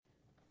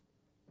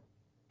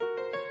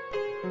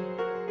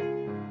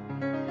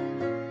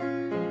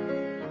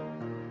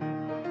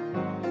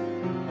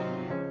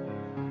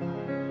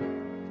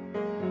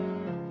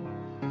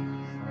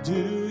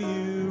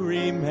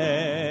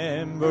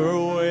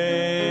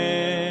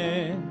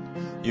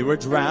You were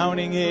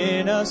drowning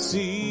in a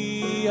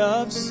sea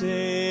of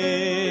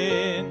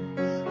sin,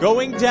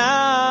 going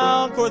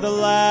down for the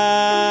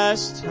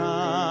last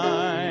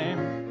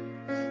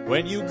time.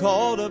 When you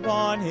called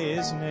upon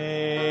His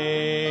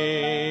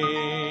name,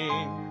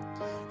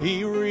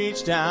 He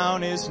reached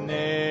down His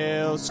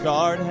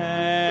nail-scarred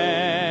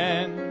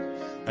hand,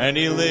 and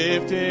He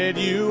lifted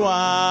you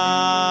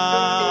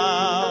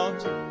out.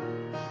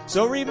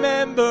 So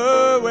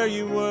remember where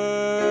you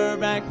were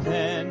back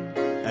then,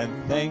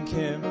 and thank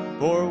Him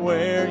for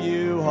where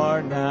you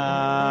are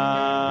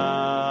now.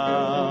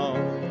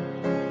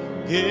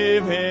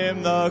 Give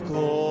Him the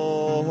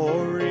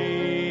glory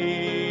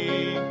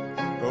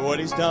for what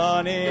He's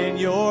done in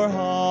your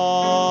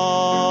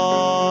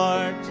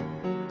heart.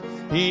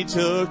 He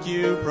took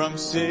you from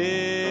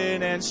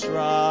sin and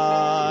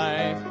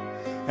strife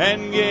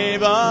and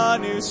gave a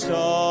new start.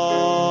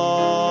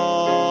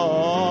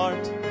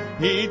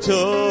 He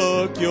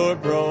took your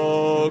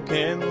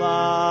broken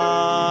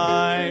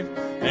life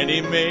and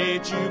He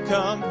made you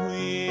complete.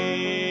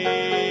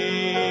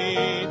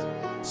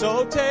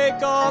 So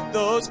take off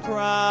those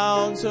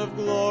crowns of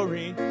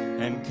glory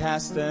and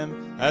cast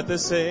them at the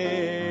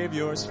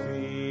Savior's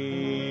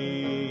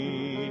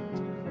feet.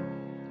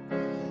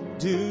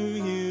 Do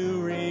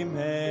you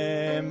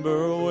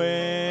remember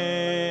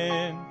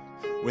when,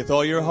 with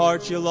all your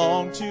heart you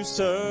longed to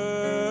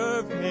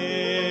serve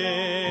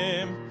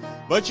Him,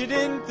 but you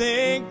didn't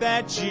think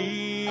that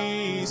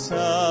Jesus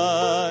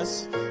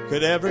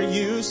could ever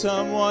use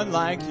someone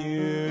like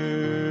you?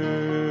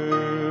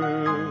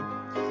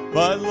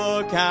 But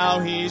look how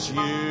He's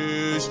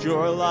used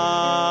your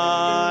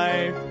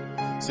life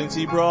since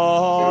He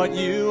brought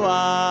you out.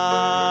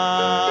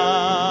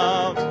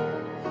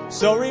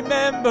 So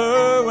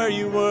remember where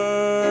you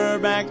were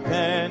back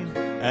then,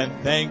 and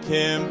thank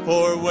Him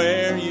for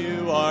where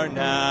you are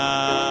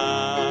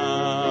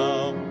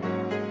now.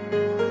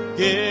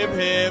 Give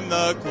Him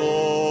the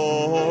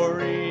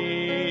glory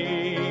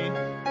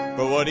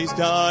for what He's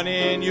done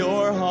in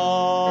your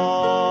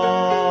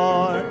heart.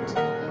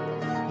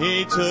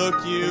 He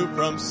took you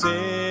from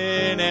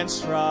sin and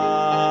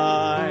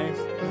strife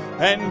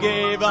and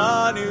gave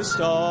a new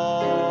start.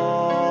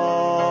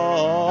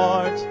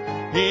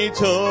 He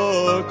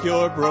took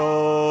your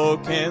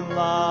broken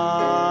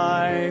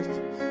life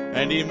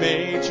and He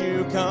made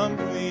you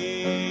complete.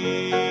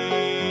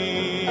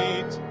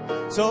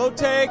 So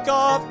take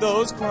off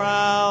those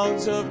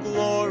crowns of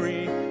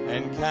glory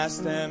and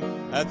cast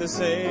them at the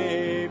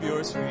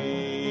Savior's feet.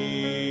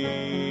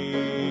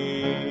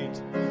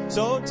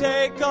 So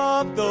take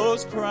off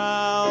those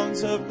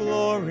crowns of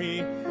glory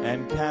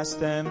and cast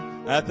them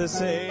at the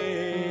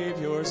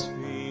Savior's feet.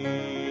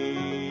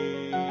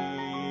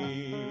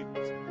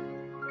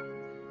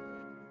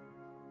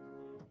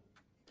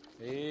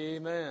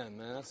 Amen,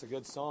 man. That's a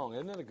good song.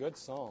 Isn't it a good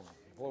song?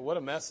 Boy, what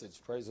a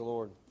message. Praise the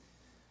Lord.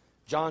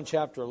 John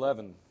chapter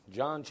 11.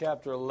 John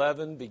chapter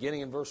 11, beginning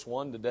in verse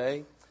 1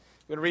 today.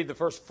 We're going to read the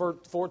first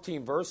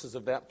 14 verses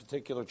of that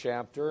particular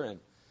chapter,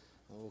 and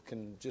we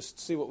can just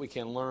see what we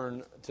can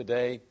learn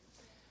today.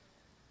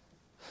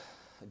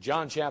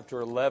 John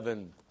chapter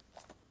 11.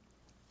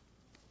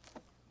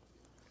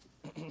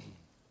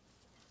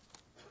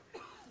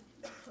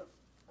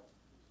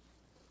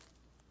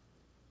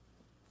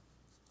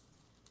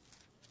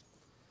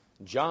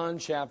 John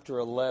chapter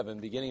 11,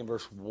 beginning in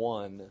verse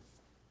 1.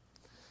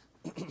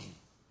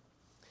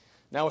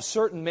 Now a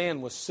certain man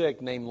was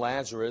sick named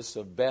Lazarus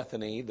of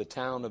Bethany, the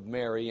town of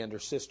Mary, and her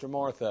sister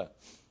Martha.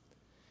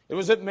 It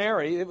was that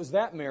Mary,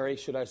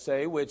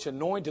 which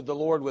anointed the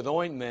Lord with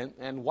ointment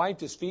and wiped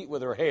His feet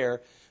with her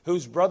hair,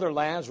 whose brother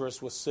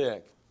Lazarus was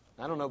sick.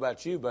 I don't know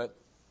about you, but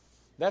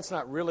that's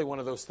not really one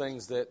of those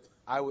things that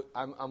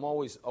I'm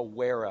always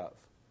aware of.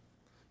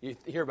 You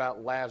hear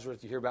about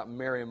Lazarus, you hear about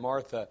Mary and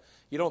Martha.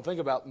 You don't think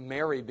about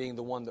Mary being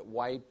the one that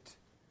wiped,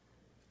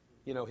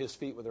 His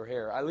feet with her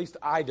hair. At least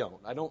I don't.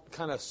 I don't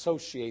kind of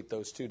associate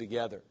those two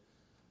together.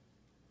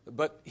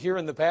 But here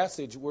in the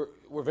passage, we're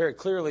very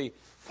clearly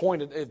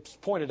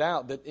pointed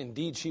out that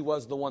indeed she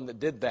was the one that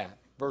did that.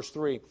 Verse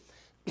 3.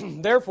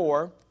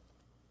 Therefore,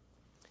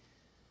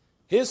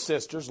 his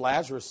sisters,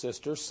 Lazarus'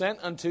 sisters, sent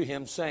unto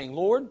him, saying,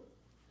 Lord,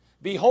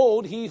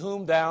 behold, he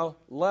whom thou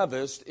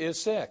lovest is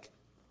sick.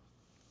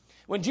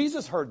 When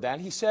Jesus heard that,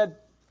 He said,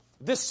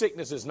 This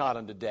sickness is not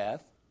unto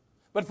death,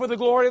 but for the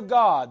glory of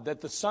God,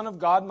 that the Son of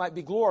God might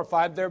be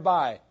glorified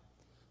thereby.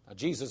 Now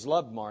Jesus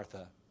loved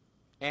Martha,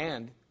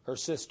 and her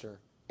sister,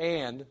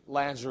 and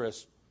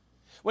Lazarus.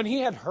 When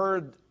He had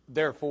heard,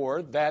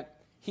 therefore,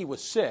 that he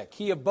was sick,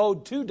 He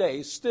abode 2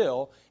 days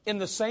still in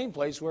the same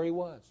place where He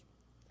was.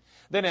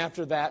 Then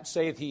after that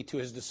saith He to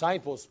His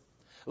disciples,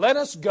 Let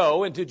us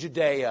go into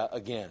Judea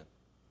again.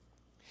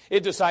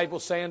 His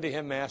disciples say unto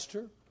Him,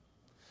 Master,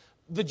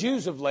 the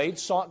Jews of late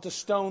sought to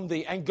stone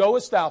Thee, and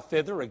goest Thou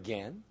thither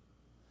again?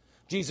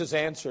 Jesus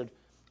answered,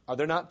 Are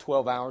there not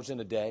 12 hours in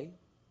a day?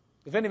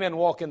 If any man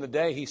walk in the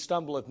day, he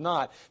stumbleth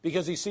not,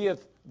 because he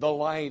seeth the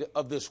light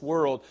of this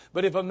world.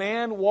 But if a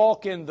man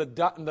walk in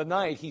the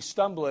night, he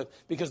stumbleth,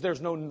 because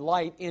there's no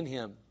light in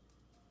him.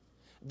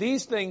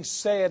 These things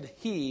said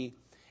he,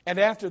 and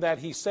after that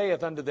he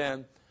saith unto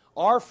them,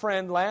 Our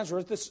friend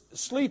Lazarus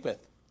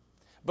sleepeth,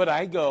 but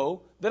I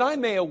go, that I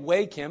may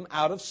awake him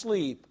out of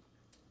sleep.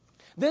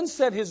 Then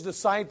said his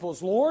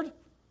disciples, Lord,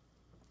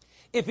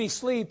 if he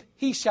sleep,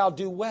 he shall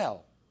do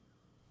well.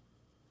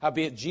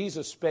 Howbeit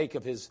Jesus spake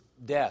of his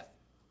death.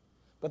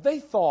 But they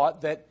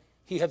thought that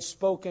he had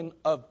spoken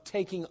of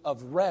taking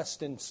of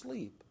rest and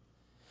sleep.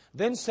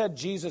 Then said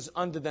Jesus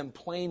unto them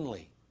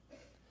plainly,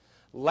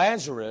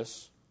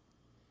 Lazarus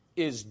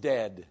is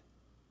dead.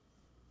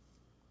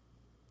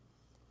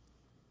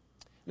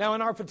 Now,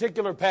 in our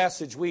particular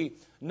passage, we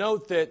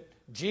note that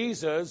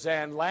Jesus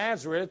and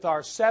Lazarus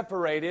are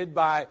separated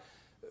by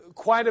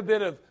quite a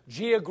bit of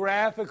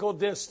geographical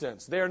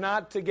distance. They're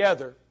not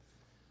together.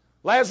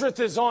 Lazarus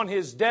is on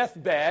his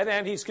deathbed,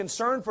 and he's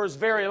concerned for his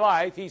very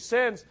life. He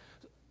sends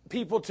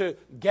people to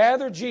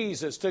gather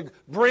Jesus, to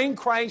bring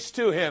Christ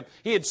to him.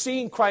 He had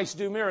seen Christ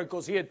do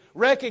miracles. He had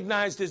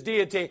recognized his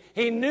deity.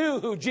 He knew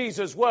who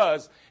Jesus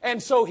was,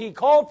 and so he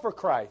called for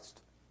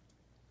Christ.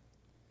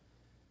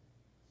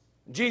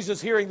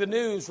 Jesus, hearing the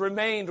news,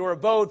 remained or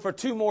abode for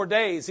 2 more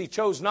days. He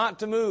chose not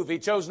to move. He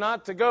chose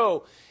not to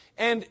go.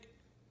 And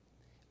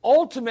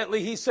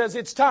ultimately, he says,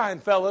 it's time,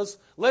 fellas.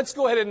 Let's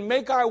go ahead and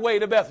make our way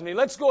to Bethany.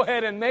 Let's go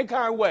ahead and make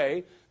our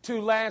way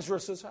to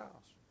Lazarus' house.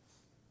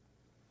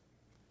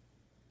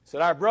 He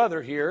said, our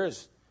brother here,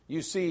 as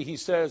you see, he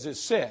says, is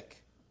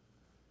sick.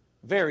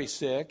 Very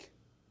sick.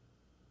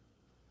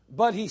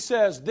 But he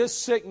says, this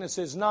sickness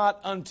is not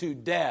unto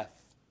death,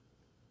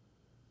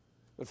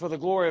 but for the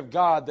glory of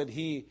God,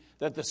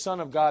 that the Son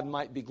of God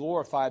might be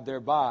glorified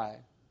thereby.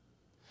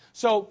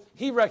 So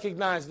he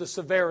recognized the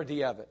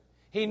severity of it.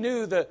 He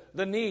knew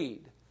the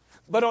need.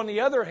 But on the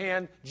other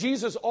hand,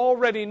 Jesus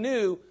already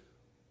knew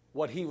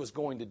what he was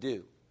going to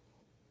do.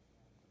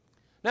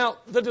 Now,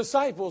 the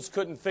disciples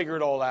couldn't figure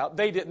it all out.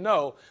 They didn't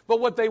know. But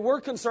what they were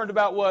concerned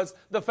about was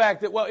the fact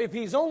that, well, if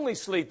he's only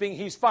sleeping,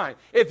 he's fine.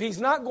 If he's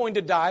not going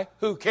to die,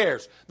 who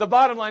cares? The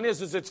bottom line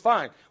is it's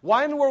fine.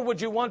 Why in the world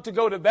would you want to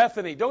go to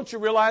Bethany? Don't you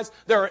realize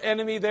there are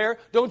enemy there?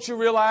 Don't you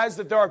realize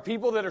that there are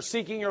people that are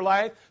seeking your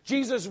life?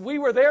 Jesus, we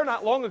were there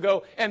not long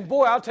ago, and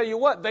boy, I'll tell you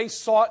what, they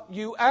sought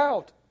you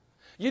out.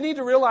 You need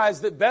to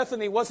realize that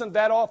Bethany wasn't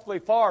that awfully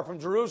far from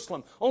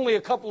Jerusalem, only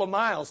a couple of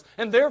miles.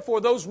 And therefore,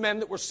 those men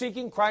that were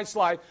seeking Christ's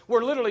life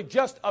were literally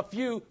just a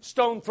few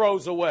stone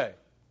throws away.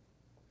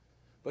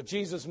 But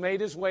Jesus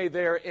made his way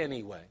there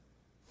anyway.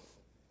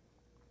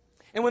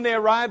 And when they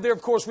arrived there,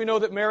 of course, we know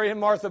that Mary and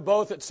Martha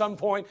both at some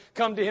point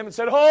come to him and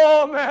said,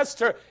 Oh,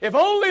 Master, if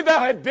only thou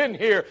had been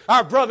here,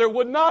 our brother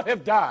would not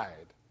have died.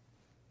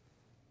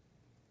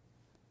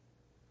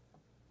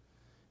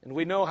 And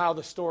we know how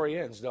the story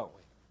ends, don't we?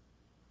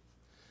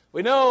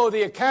 We know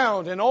the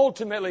account, and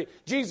ultimately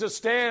Jesus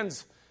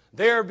stands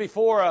there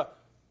before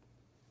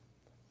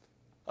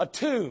a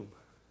tomb.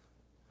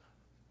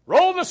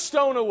 Roll the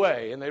stone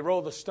away, and they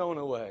roll the stone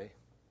away.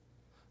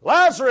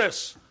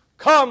 Lazarus,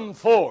 come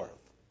forth.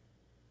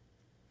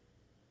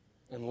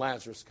 And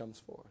Lazarus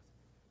comes forth.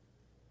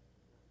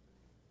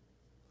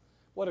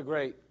 What a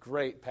great,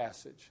 great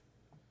passage.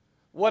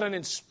 What an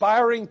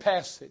inspiring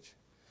passage.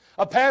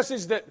 A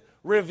passage that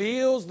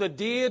reveals the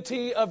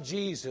deity of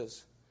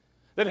Jesus.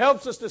 That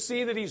helps us to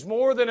see that he's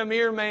more than a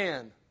mere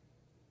man.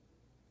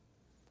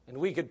 And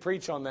we could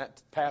preach on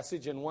that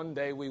passage, and one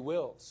day we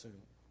will soon.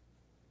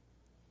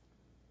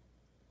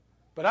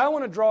 But I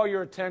want to draw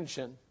your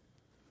attention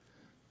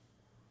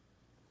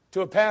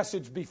to a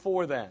passage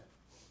before that.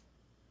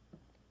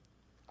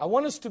 I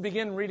want us to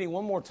begin reading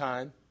one more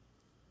time,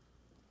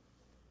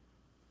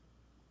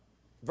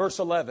 verse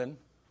 11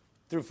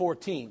 through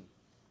 14.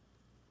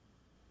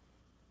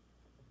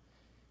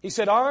 He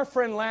said, Our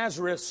friend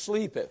Lazarus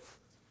sleepeth,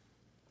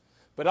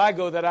 but I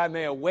go that I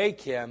may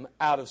awake him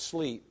out of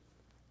sleep.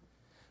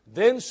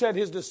 Then said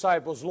his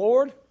disciples,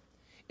 Lord,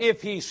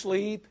 if he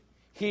sleep,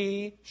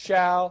 he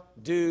shall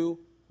do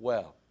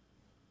well.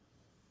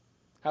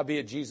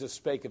 Howbeit Jesus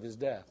spake of his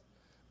death.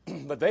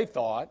 But they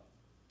thought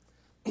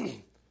that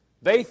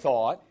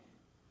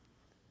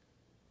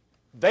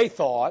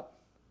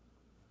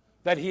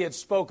he had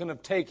spoken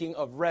of taking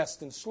of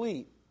rest and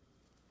sleep.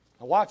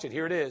 Now watch it,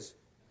 here it is.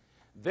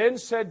 Then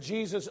said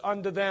Jesus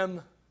unto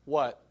them,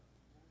 what?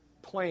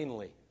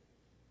 Plainly.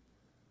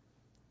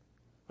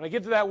 When I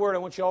get to that word, I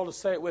want you all to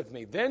say it with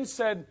me. Then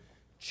said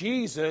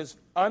Jesus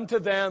unto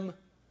them,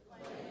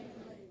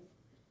 plainly.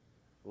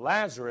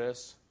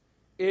 Lazarus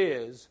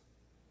is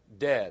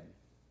dead.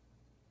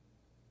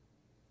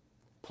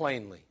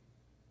 Plainly.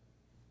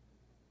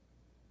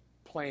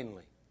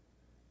 Plainly.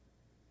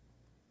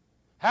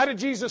 How did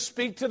Jesus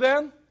speak to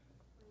them?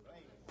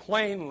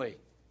 Plainly.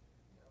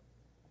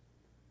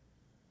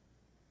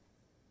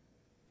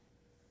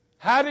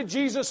 How did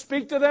Jesus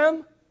speak to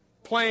them?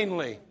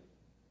 Plainly.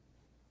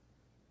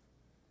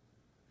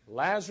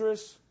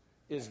 Lazarus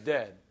is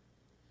dead.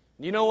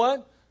 You know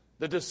what?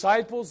 The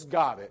disciples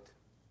got it.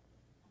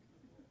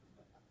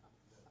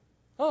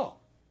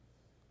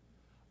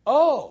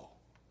 Oh,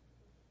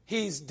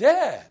 he's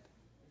dead.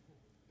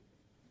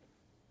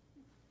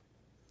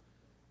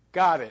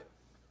 Got it.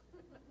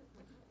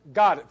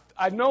 Got it.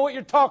 I know what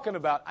you're talking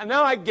about.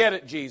 Now I get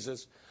it,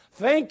 Jesus.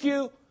 Thank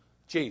you,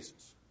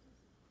 Jesus.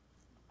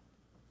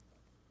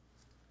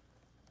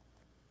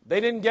 They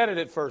didn't get it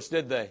at first,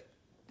 did they?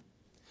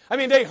 I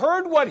mean, they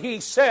heard what he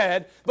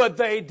said, but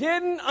they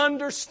didn't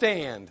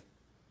understand.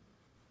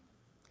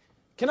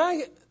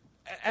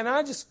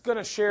 I'm just going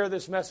to share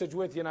this message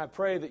with you, and I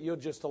pray that you'll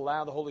just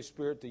allow the Holy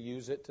Spirit to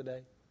use it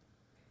today.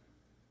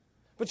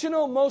 But you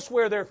know, most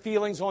wear their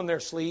feelings on their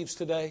sleeves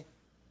today.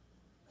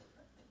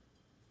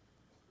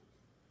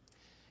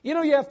 You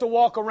know, you have to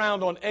walk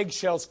around on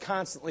eggshells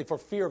constantly for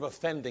fear of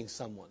offending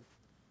someone.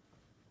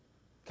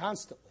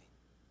 Constantly.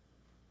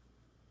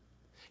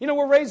 You know,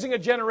 we're raising a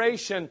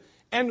generation,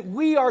 and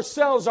we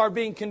ourselves are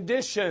being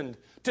conditioned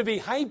to be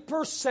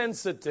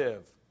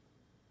hypersensitive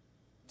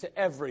to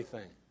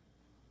everything.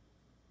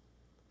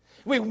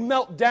 We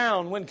melt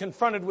down when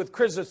confronted with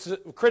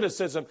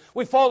criticism.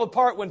 We fall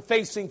apart when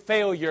facing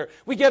failure.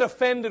 We get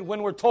offended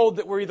when we're told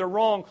that we're either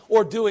wrong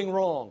or doing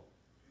wrong.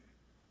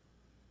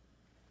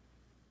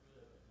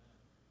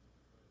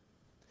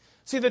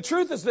 See, the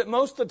truth is that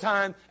most of the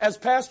time, as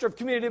pastor of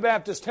Community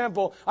Baptist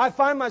Temple, I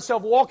find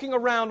myself walking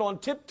around on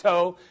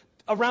tiptoe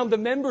around the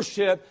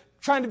membership,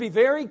 trying to be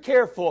very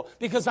careful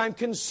because I'm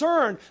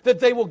concerned that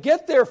they will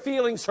get their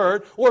feelings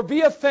hurt or be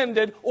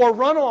offended or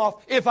run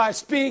off if I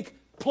speak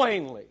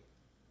plainly.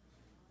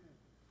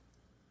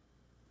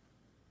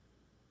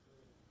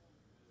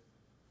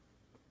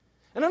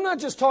 And I'm not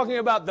just talking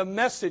about the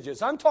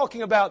messages. I'm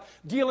talking about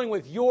dealing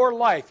with your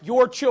life,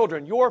 your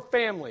children, your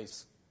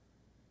families.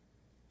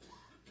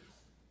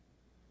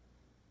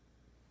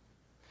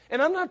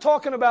 And I'm not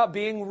talking about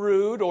being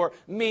rude or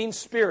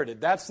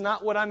mean-spirited. That's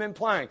not what I'm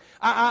implying.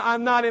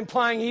 I'm not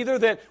implying either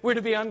that we're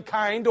to be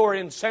unkind or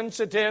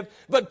insensitive,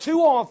 but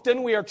too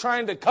often we are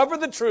trying to cover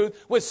the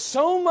truth with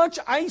so much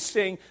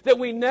icing that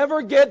we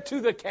never get to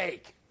the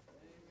cake.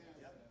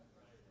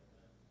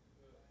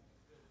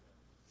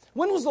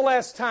 When was the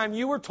last time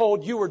you were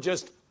told you were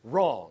just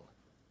wrong?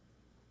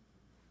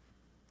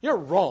 You're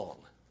wrong.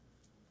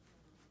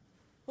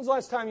 When was the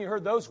last time you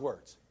heard those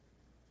words?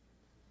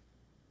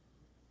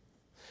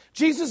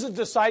 Jesus'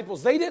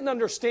 disciples, they didn't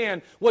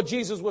understand what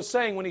Jesus was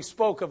saying when he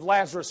spoke of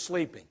Lazarus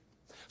sleeping.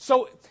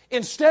 So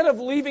instead of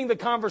leaving the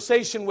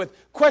conversation with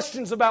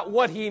questions about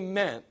what he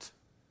meant,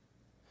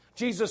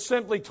 Jesus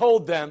simply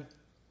told them,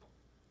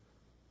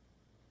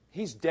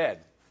 he's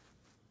dead.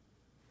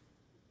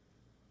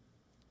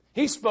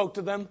 He spoke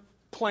to them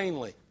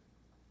plainly.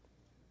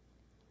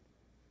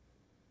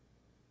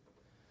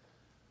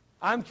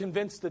 I'm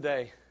convinced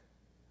today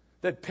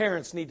that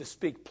parents need to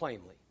speak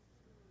plainly.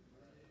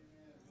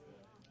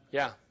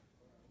 Yeah.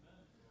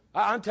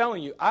 I'm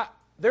telling you,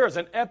 there is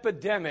an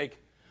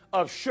epidemic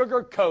of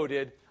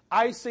sugar-coated,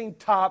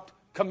 icing-topped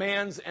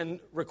commands and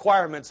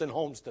requirements in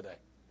homes today.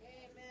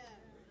 Amen.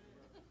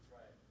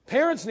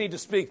 Parents need to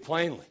speak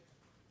plainly.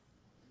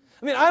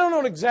 I mean, I don't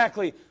know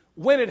exactly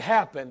when it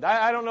happened.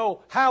 I don't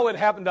know how it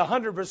happened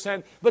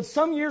 100%, but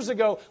some years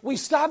ago, we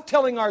stopped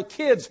telling our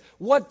kids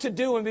what to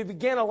do and we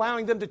began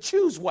allowing them to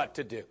choose what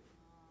to do.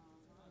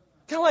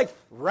 Kind of like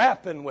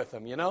rapping with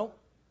them, you know?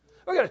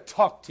 We're going to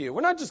talk to you.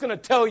 We're not just going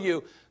to tell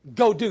you,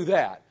 go do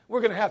that.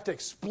 We're going to have to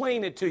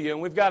explain it to you.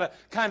 And we've got to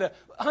kind of,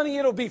 honey,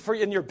 it'll be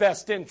in your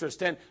best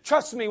interest. And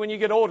trust me, when you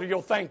get older,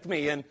 you'll thank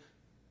me. And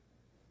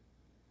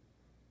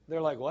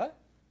they're like, what?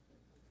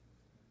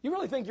 You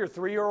really think your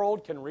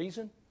 3-year-old can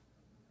reason?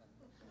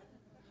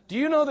 Do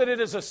you know that it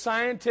is a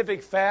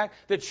scientific fact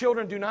that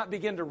children do not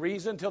begin to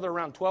reason until they're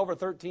around 12 or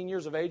 13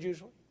 years of age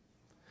usually?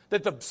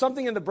 That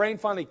something in the brain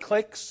finally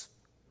clicks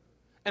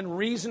and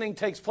reasoning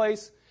takes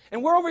place?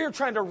 And we're over here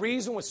trying to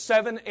reason with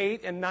 7,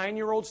 8, and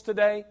 9-year-olds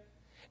today.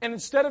 And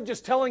instead of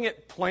just telling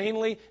it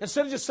plainly,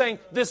 instead of just saying,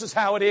 this is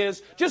how it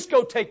is, just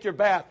go take your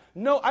bath.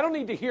 No, I don't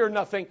need to hear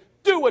nothing.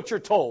 Do what you're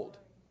told.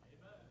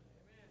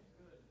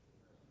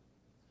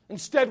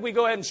 Instead, we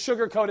go ahead and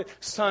sugarcoat it.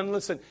 Son,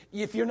 listen,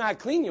 if you're not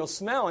clean, you'll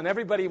smell, and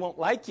everybody won't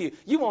like you.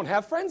 You won't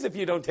have friends if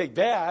you don't take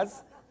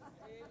baths.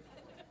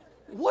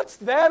 What's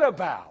that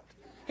about?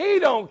 He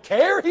don't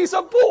care. He's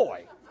a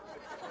boy.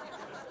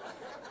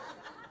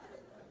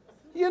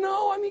 You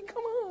know, I mean,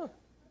 come on.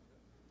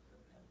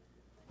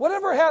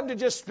 Whatever happened to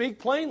just speak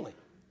plainly?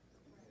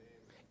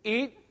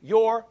 Eat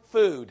your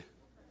food.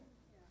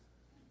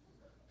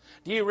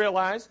 Do you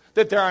realize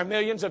that there are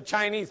millions of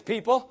Chinese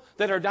people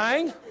that are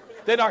dying,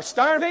 that are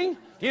starving?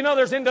 Do you know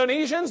there's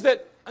Indonesians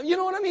that, you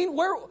know what I mean?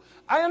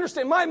 I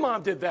understand. My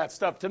mom did that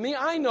stuff to me.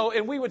 I know,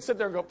 and we would sit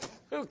there and go,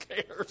 who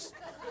cares?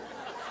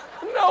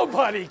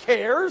 Nobody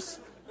cares.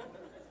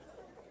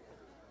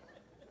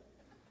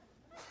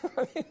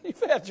 I mean,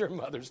 you've had your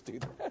mothers do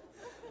that.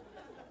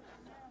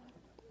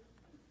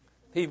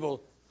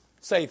 People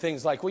say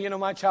things like, well, you know,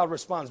 my child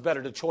responds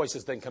better to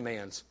choices than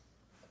commands.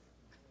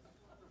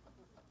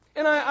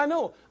 And I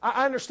know,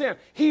 I understand.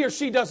 He or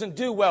she doesn't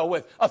do well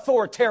with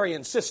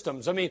authoritarian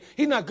systems. I mean,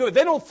 he's not good.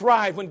 They don't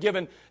thrive when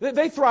given,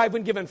 they thrive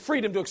when given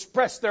freedom to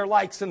express their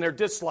likes and their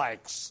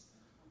dislikes.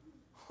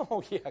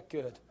 Oh, yeah,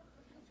 good.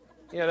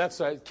 Yeah,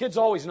 that's right. Kids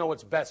always know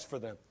what's best for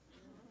them.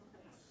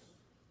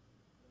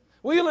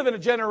 We live in a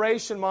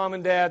generation, mom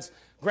and dads,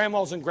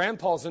 grandmas and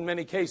grandpas in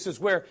many cases,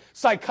 where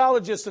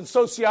psychologists and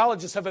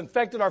sociologists have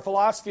infected our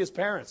philosophy as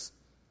parents.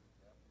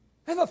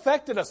 They've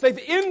affected us. They've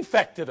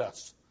infected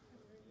us.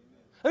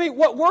 I mean,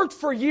 what worked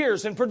for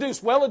years and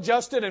produced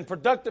well-adjusted and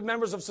productive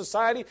members of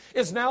society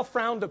is now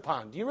frowned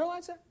upon. Do you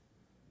realize that?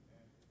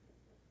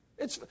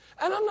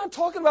 And I'm not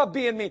talking about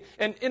being mean.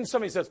 And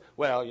somebody says,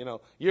 well,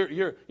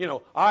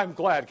 I'm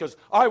glad because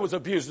I was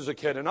abused as a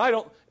kid and I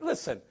don't.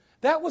 Listen,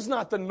 that was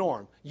not the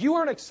norm. You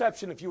are an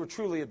exception if you were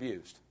truly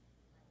abused.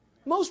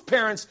 Most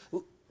parents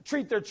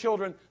treat their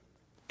children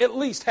at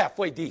least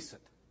halfway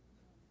decent.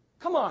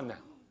 Come on now.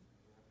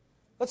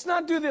 Let's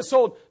not do this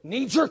old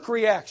knee-jerk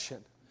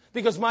reaction.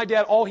 Because my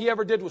dad, all he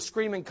ever did was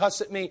scream and cuss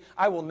at me,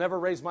 I will never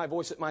raise my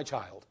voice at my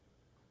child.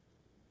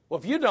 Well,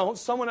 if you don't,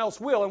 someone else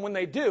will, and when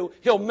they do,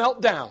 he'll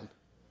melt down.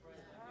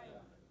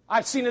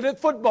 I've seen it at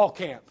football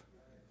camp.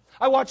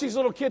 I watch these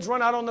little kids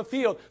run out on the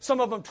field, some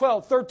of them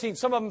 12, 13,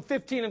 some of them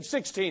 15 and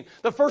 16.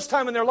 The first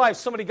time in their life,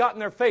 somebody got in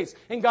their face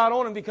and got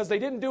on them because they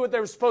didn't do what they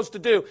were supposed to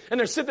do. And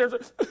they're sitting there,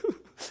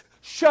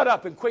 shut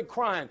up and quit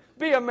crying.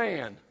 Be a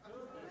man.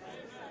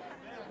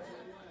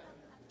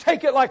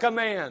 Take it like a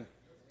man.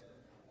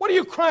 What are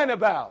you crying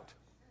about?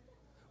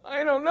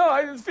 I don't know.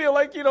 I just feel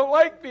like you don't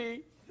like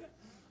me.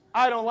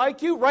 I don't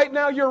like you? Right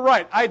now, you're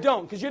right. I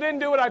don't, because you didn't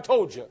do what I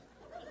told you.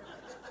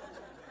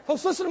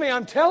 Folks, listen to me.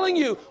 I'm telling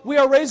you, we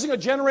are raising a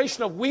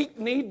generation of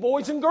weak-kneed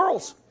boys and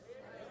girls.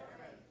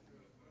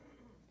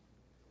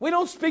 We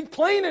don't speak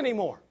plain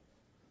anymore.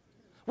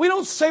 We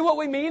don't say what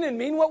we mean and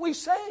mean what we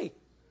say.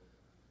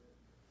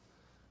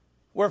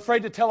 We're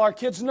afraid to tell our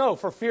kids no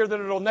for fear that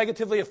it'll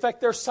negatively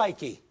affect their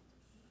psyche.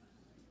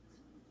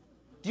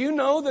 Do you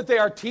know that they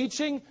are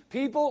teaching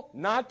people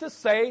not to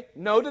say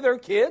no to their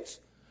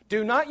kids?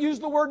 Do not use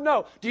the word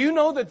no. Do you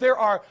know that there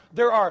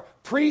are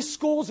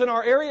preschools in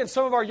our area and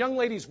some of our young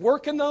ladies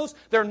work in those?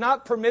 They're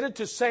not permitted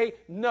to say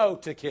no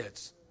to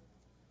kids.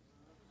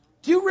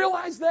 Do you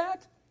realize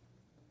that?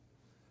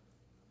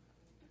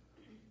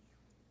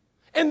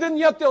 And then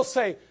yet they'll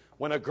say,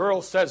 when a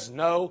girl says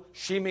no,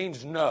 she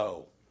means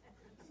no.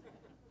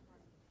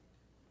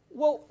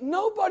 Well,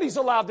 nobody's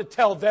allowed to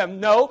tell them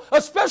no,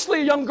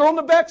 especially a young girl in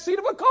the back seat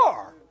of a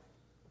car.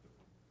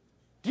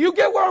 Do you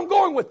get where I'm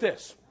going with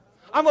this?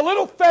 I'm a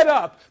little fed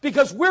up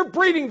because we're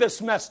breeding this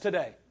mess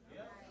today.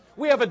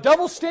 We have a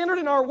double standard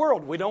in our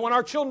world. We don't want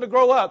our children to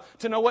grow up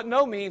to know what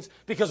no means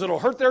because it'll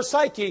hurt their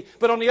psyche.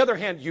 But on the other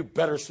hand, you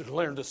better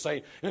learn to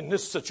say, in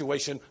this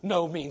situation,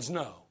 no means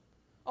no.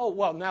 Oh,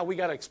 well, now we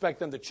got to expect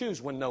them to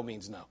choose when no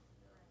means no.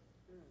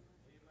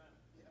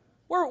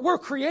 We're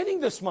creating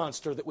this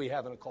monster that we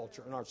have in a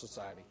culture, in our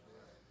society.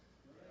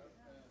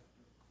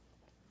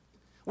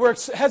 We're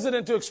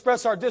hesitant to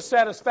express our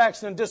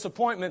dissatisfaction and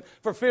disappointment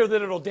for fear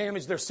that it'll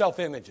damage their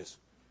self-images.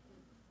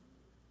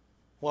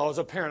 Well, as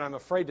a parent, I'm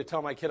afraid to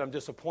tell my kid I'm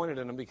disappointed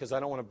in them because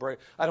I don't want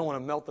to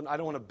melt them, I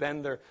don't want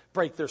to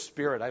break their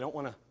spirit. I don't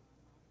want to.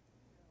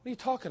 What are you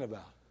talking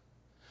about?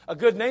 A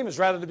good name is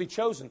rather to be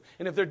chosen.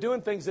 And if they're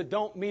doing things that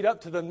don't meet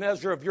up to the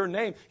measure of your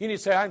name, you need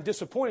to say, I'm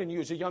disappointed in you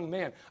as a young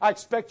man. I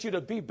expect you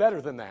to be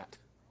better than that.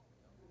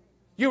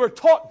 You were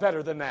taught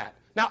better than that.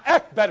 Now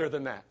act better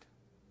than that.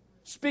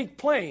 Speak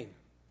plain.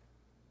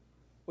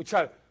 We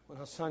try to,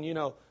 well, son,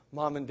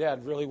 Mom and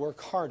Dad really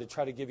work hard to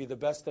try to give you the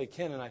best they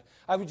can, and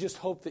I would just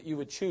hope that you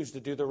would choose to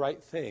do the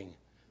right thing.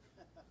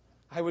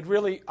 I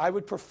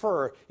would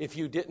prefer if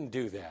you didn't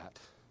do that.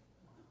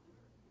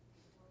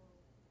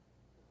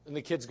 And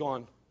the kid's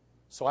going,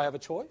 so I have a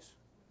choice?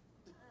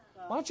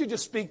 Why don't you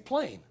just speak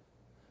plain?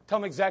 Tell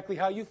them exactly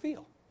how you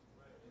feel.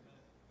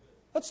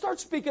 Let's start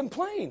speaking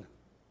plain.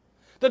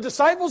 The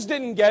disciples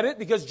didn't get it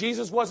because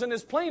Jesus wasn't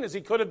as plain as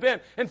he could have been.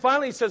 And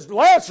finally he says,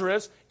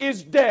 Lazarus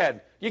is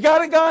dead. You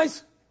got it,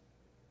 guys?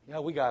 Yeah,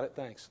 we got it.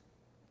 Thanks.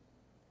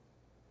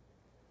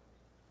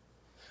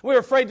 We're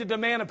afraid to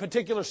demand a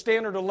particular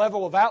standard or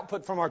level of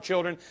output from our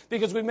children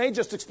because we may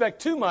just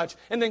expect too much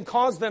and then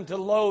cause them to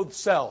loathe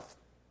self.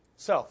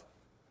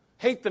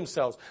 Hate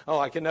themselves. Oh,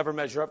 I can never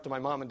measure up to my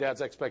mom and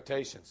dad's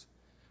expectations.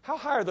 How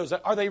high are those?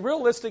 Are they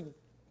realistic,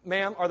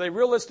 ma'am? Are they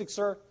realistic,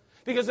 sir?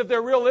 Because if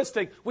they're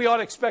realistic, we ought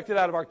to expect it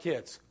out of our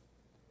kids.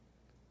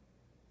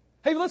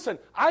 Hey, listen,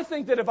 I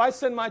think that if I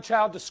send my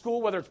child to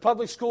school, whether it's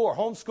public school or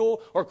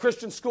homeschool or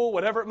Christian school,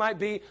 whatever it might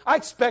be, I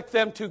expect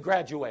them to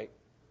graduate.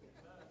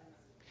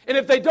 And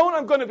if they don't,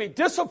 I'm going to be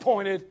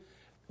disappointed,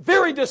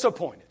 very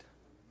disappointed.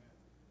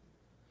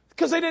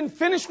 Because they didn't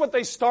finish what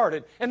they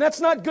started, and that's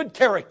not good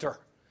character.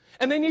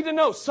 And they need to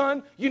know,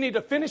 son, you need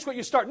to finish what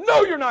you start.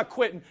 No, you're not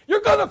quitting.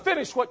 You're going to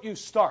finish what you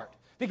start.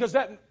 Because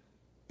that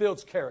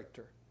builds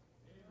character.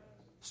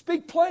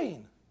 Speak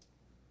plain.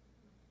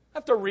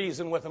 Have to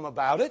reason with them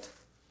about it.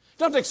 You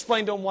don't have to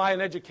explain to them why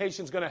an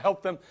education is going to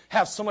help them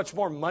have so much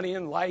more money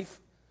in life.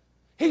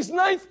 He's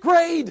 9th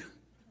grade.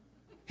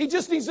 He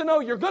just needs to know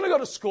you're going to go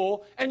to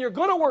school and you're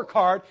going to work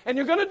hard and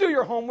you're going to do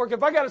your homework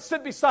if I got to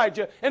sit beside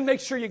you and make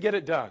sure you get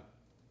it done.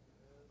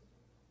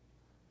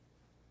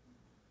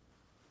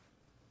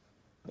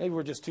 Maybe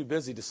we're just too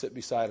busy to sit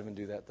beside him and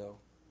do that, though,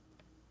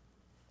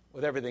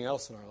 with everything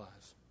else in our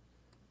lives.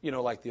 You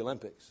know, like the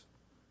Olympics,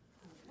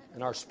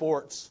 and our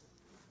sports,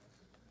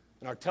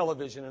 and our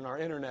television, and our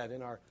internet,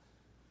 and our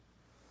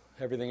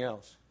everything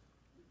else.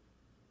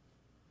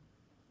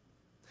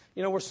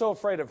 You know, we're so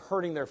afraid of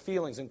hurting their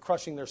feelings and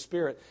crushing their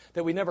spirit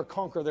that we never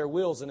conquer their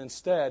wills, and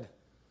instead,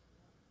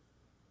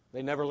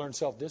 they never learn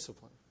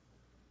self-discipline.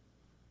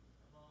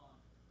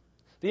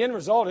 The end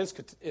result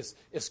is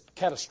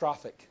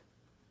catastrophic.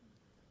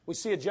 We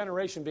see a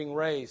generation being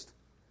raised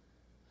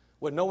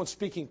with no one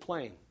speaking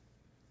plain.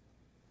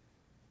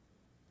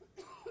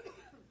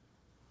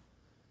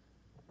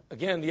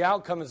 Again, the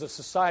outcome is a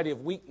society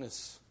of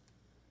weakness,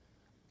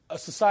 a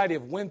society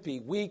of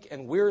wimpy, weak,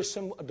 and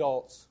wearisome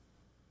adults.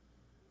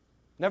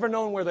 Never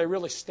knowing where they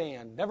really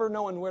stand, never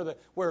knowing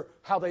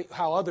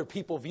how other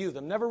people view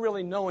them, never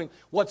really knowing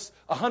what's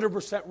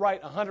 100%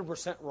 right,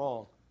 100%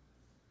 wrong.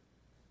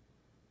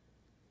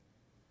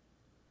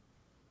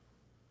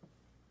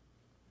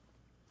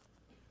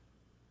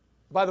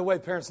 By the way,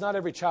 parents, not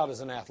every child is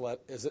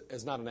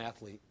not an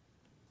athlete.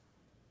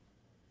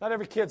 Not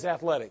every kid's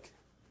athletic.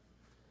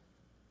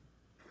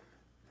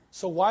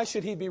 So why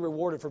should he be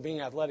rewarded for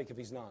being athletic if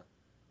he's not?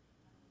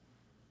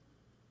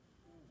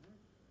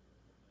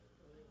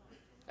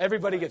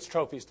 Everybody gets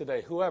trophies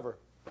today, whoever.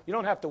 You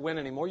don't have to win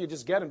anymore. You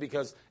just get them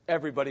because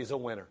everybody's a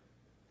winner.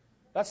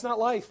 That's not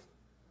life.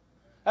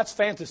 That's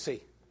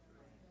fantasy.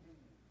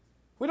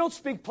 We don't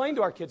speak plain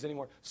to our kids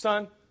anymore.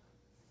 Son,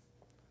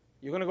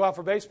 you're going to go out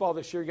for baseball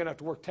this year. You're going to have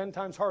to work 10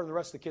 times harder than the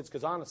rest of the kids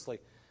because honestly,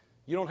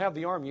 you don't have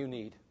the arm you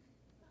need.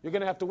 You're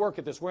going to have to work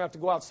at this. We're going to have to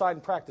go outside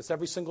and practice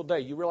every single day.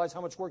 You realize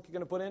how much work you're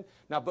going to put in?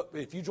 Now, but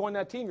if you join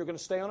that team, you're going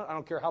to stay on it. I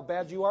don't care how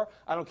bad you are.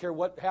 I don't care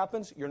what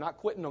happens. You're not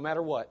quitting no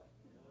matter what.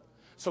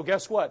 So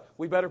guess what?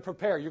 We better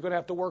prepare. You're going to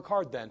have to work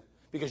hard then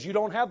because you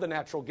don't have the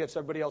natural gifts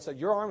everybody else has.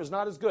 Your arm is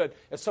not as good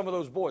as some of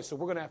those boys, so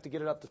we're going to have to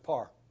get it up to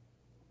par.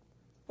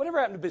 Whatever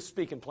happened to be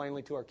speaking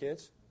plainly to our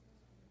kids?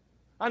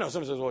 I know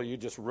someone says, well, you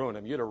just ruined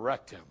him. You'd have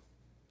wrecked him.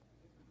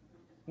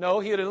 No,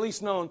 he had at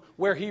least known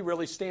where he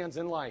really stands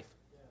in life.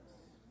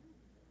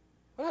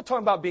 We're not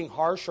talking about being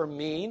harsh or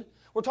mean.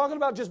 We're talking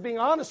about just being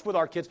honest with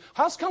our kids.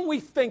 How come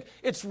we think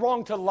it's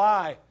wrong to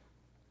lie,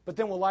 but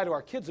then we'll lie to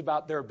our kids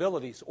about their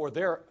abilities or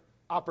their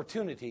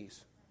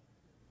opportunities?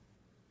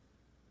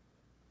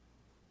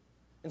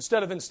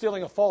 Instead of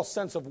instilling a false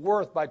sense of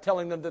worth by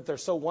telling them that they're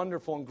so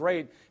wonderful and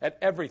great at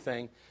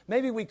everything,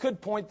 maybe we could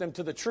point them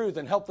to the truth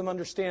and help them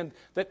understand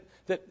that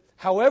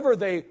however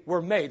they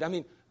were made,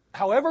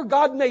 however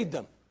God made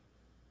them,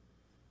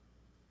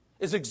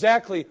 is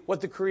exactly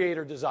what the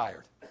Creator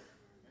desired.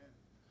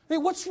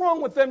 What's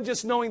wrong with them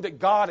just knowing that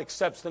God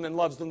accepts them and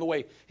loves them the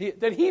way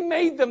that He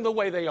made them the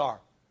way they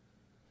are?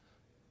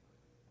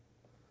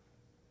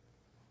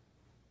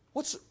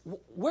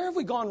 Where have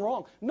we gone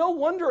wrong? No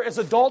wonder as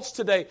adults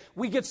today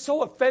we get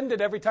so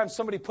offended every time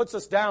somebody puts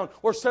us down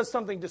or says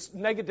something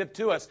negative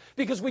to us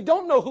because we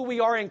don't know who we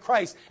are in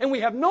Christ and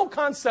we have no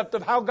concept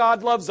of how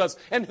God loves us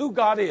and who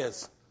God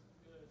is.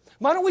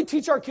 Why don't we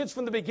teach our kids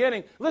from the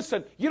beginning,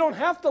 listen, you don't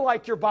have to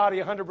like your body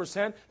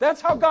 100%. That's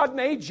how God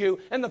made you.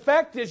 And the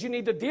fact is you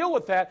need to deal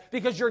with that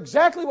because you're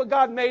exactly what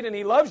God made and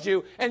He loves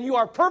you and you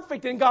are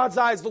perfect in God's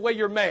eyes the way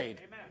you're made.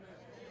 Amen.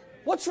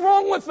 What's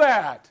wrong with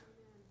that?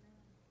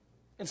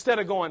 Instead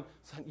of going,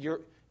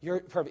 you're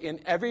perfect.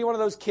 And every one of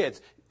those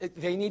kids,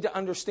 they need to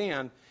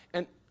understand.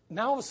 And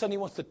now all of a sudden he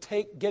wants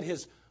to get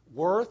his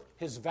worth,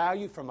 his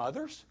value from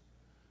others.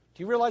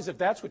 Do you realize if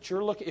that's what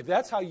you're looking, if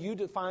that's how you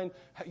define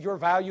your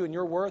value and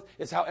your worth,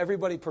 is how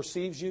everybody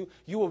perceives you,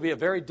 you will be a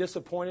very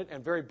disappointed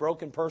and very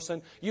broken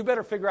person. You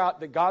better figure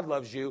out that God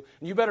loves you,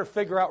 and you better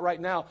figure out right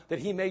now that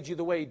He made you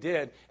the way He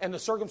did. And the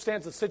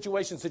circumstances,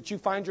 situations that you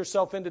find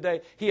yourself in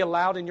today, He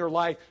allowed in your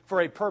life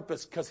for a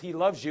purpose because He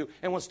loves you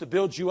and wants to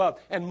build you up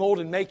and mold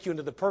and make you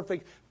into the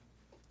perfect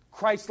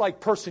Christ-like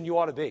person you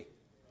ought to be.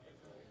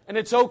 And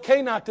it's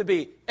okay not to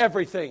be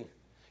everything.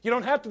 You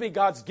don't have to be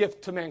God's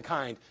gift to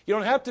mankind. You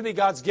don't have to be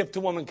God's gift to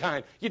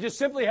womankind. You just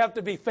simply have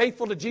to be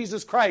faithful to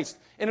Jesus Christ,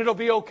 and it'll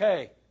be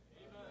okay.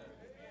 Amen.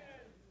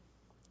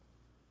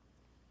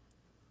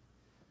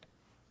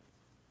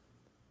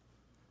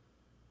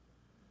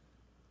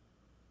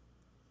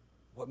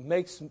 What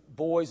makes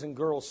boys and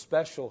girls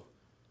special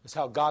is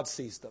how God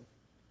sees them.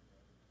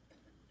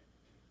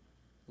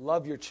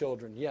 Love your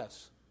children,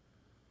 yes.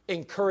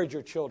 Encourage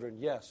your children,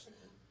 yes.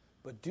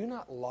 But do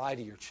not lie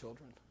to your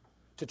children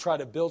to try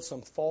to build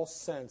some false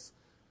sense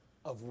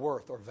of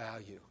worth or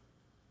value,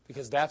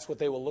 because that's what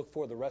they will look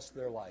for the rest of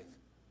their life.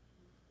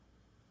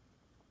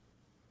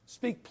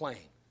 Speak plain.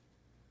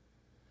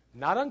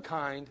 Not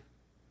unkind,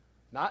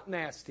 not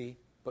nasty,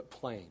 but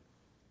plain.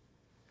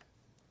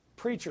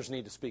 Preachers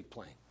need to speak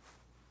plain.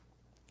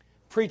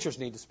 Preachers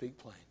need to speak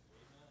plain.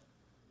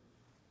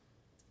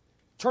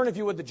 Turn, if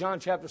you would, to John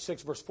chapter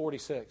 6, verse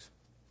 46.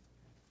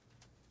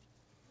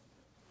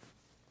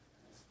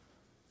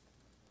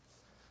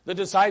 The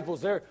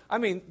disciples,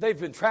 they've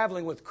been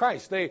traveling with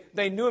Christ.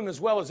 They knew Him as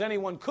well as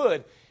anyone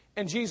could.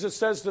 And Jesus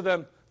says to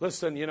them,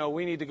 listen,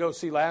 we need to go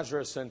see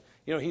Lazarus, and,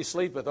 he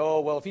sleepeth. Oh,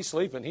 well, if he's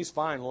sleeping, he's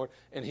fine, Lord.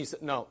 And He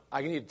said, no,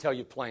 I need to tell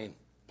you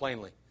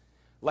plainly.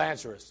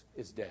 Lazarus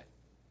is dead.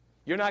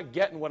 You're not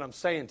getting what I'm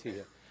saying to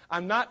you.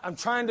 I'm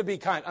trying to be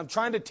kind. I'm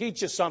trying to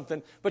teach you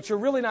something, but you're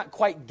really not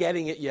quite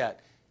getting it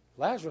yet.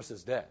 Lazarus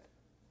is dead.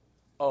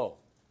 Oh.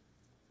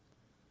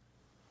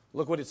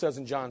 Look what it says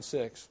in John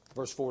 6,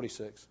 verse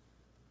 46.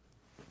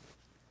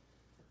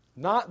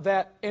 Not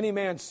that any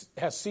man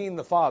has seen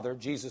the Father,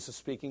 Jesus is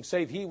speaking,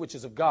 save he which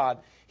is of God.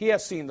 He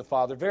has seen the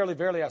Father. Verily,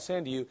 verily, I say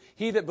unto you,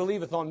 he that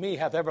believeth on me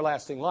hath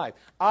everlasting life.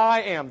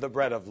 I am the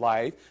bread of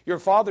life. Your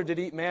father did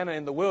eat manna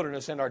in the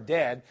wilderness and are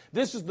dead.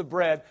 This is the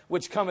bread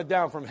which cometh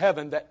down from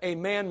heaven, that a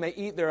man may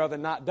eat thereof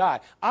and not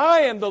die.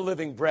 I am the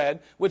living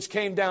bread which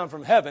came down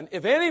from heaven.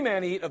 If any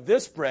man eat of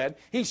this bread,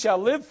 he shall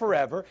live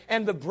forever.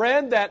 And the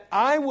bread that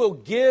I will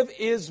give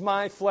is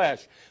my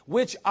flesh,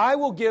 which I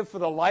will give for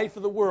the life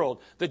of the world.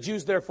 The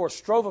Jews therefore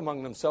strove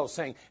among themselves,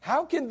 saying,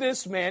 how can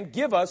this man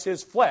give us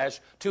his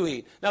flesh to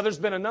eat? Now there's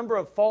been a number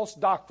of false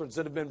doctrines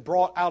that have been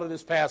brought out of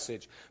this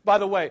passage. By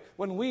the way,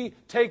 when we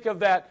take of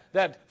that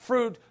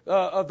fruit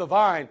of the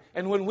vine,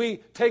 and when we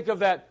take of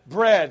that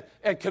bread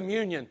at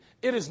communion,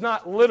 it is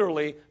not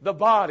literally the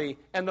body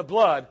and the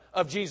blood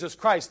of Jesus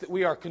Christ that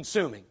we are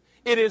consuming.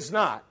 It is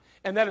not.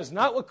 And that is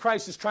not what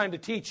Christ is trying to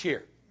teach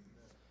here.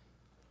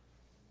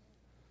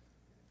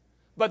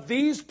 But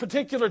these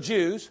particular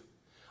Jews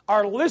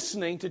are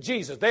listening to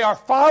Jesus. They are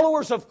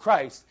followers of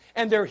Christ,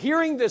 and they're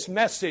hearing this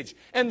message,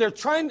 and they're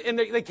trying, and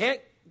they can't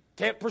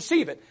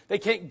perceive it. They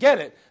can't get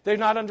it. They're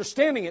not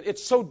understanding it.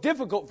 It's so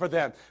difficult for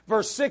them.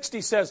 Verse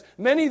 60 says,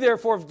 many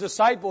therefore of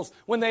disciples,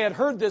 when they had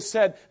heard this,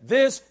 said,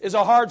 this is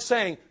a hard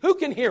saying. Who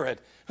can hear it?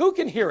 Who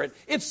can hear it?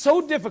 It's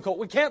so difficult.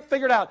 We can't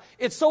figure it out.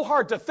 It's so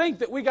hard to think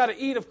that we got to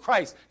eat of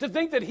Christ, to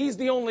think that He's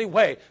the only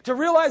way, to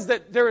realize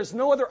that there is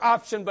no other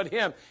option but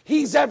Him.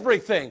 He's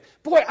everything.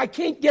 Boy, I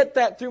can't get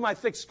that through my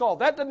thick skull.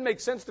 That doesn't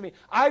make sense to me.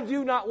 I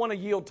do not want to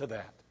yield to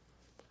that.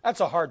 That's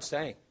a hard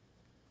saying.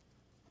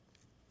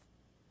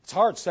 It's a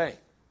hard saying.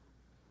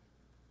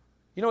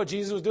 You know what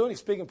Jesus was doing? He's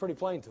speaking pretty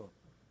plain to them.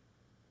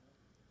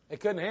 They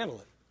couldn't handle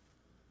it.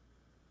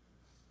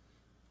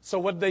 So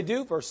what did they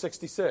do? Verse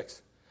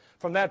 66.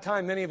 From that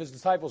time, many of His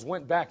disciples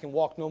went back and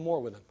walked no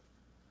more with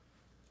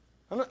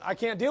Him. I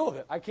can't deal with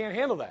it. I can't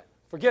handle that.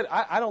 Forget it.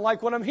 I don't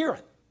like what I'm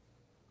hearing.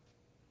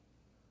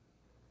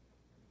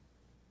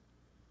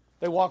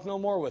 They walked no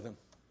more with Him.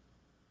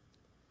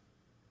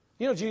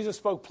 You know, Jesus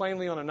spoke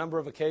plainly on a number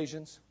of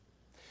occasions.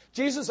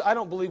 Jesus, I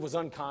don't believe, was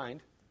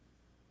unkind.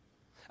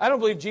 I don't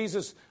believe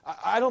Jesus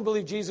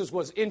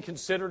was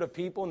inconsiderate of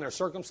people and their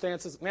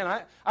circumstances.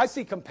 Man, I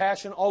see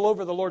compassion all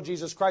over the Lord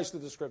Jesus Christ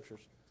through the Scriptures.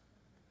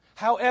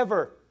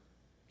 However,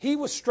 He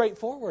was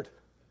straightforward.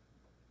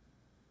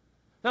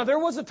 Now, there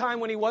was a time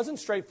when He wasn't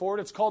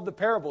straightforward. It's called the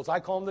parables. I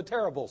call them the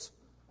terribles.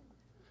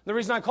 The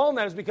reason I call them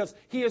that is because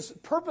He is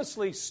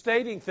purposely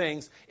stating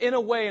things in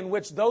a way in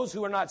which those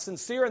who are not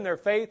sincere in their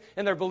faith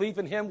and their belief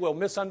in Him will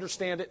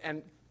misunderstand it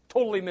and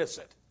totally miss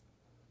it.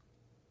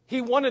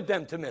 He wanted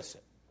them to miss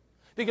it,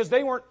 because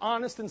they weren't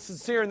honest and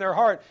sincere in their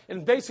heart.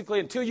 And basically,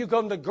 until you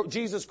come to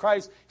Jesus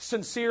Christ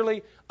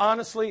sincerely,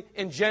 honestly,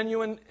 in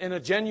a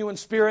genuine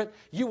spirit,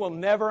 you will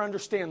never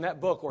understand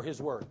that book or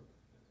His Word.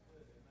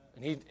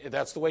 And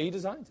that's the way He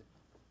designs it.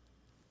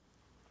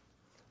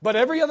 But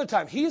every other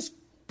time, He's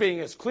being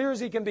as clear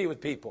as He can be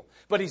with people.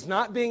 But He's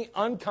not being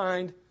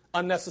unkind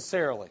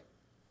unnecessarily.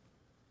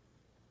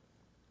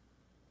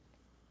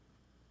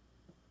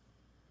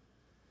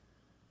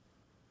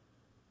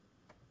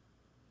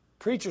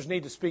 Preachers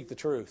need to speak the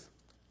truth.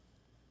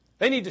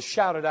 They need to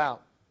shout it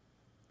out.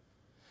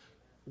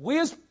 We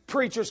as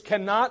preachers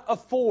cannot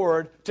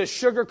afford to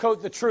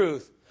sugarcoat the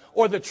truth,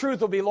 or the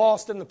truth will be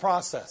lost in the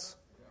process.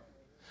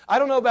 I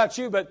don't know about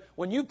you, but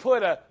when you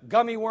put a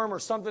gummy worm or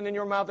something in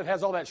your mouth that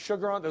has all that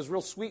sugar on it, those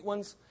real sweet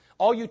ones,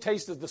 all you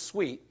taste is the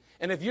sweet.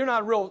 And if you're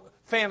not a real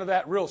fan of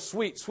that real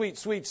sweet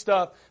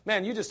stuff,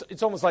 man,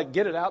 it's almost like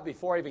get it out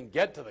before I even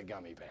get to the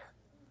gummy bear.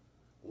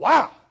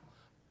 Wow.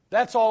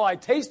 That's all I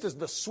taste is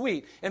the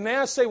sweet. And may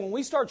I say, when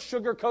we start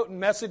sugarcoating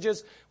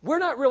messages,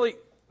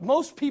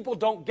 most people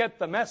don't get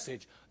the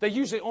message. They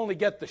usually only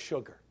get the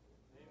sugar.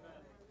 Amen.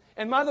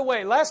 And by the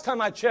way, last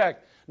time I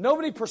checked,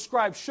 nobody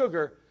prescribed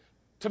sugar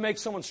to make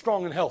someone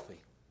strong and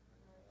healthy.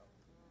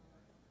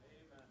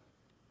 Amen.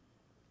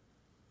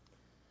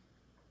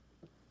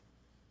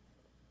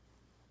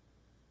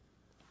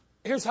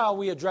 Here's how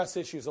we address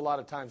issues a lot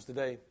of times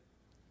today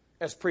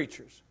as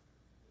preachers.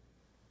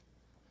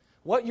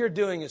 What you're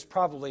doing is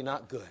probably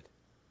not good.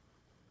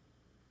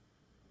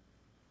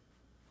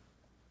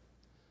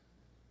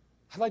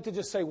 I'd like to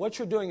just say what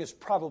you're doing is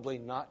probably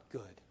not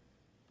good.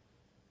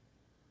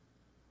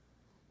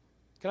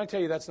 Can I tell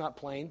you that's not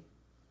plain?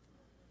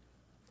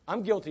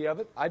 I'm guilty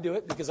of it. I do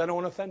it because I don't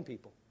want to offend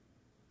people.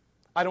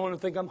 I don't want to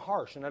think I'm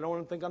harsh, and I don't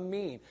want to think I'm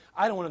mean.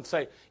 I don't want to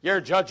say,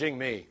 you're judging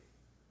me.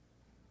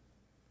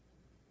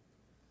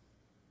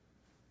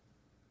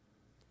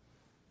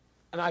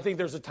 And I think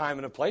there's a time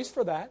and a place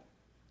for that.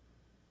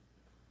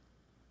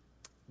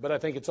 But I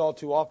think it's all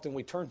too often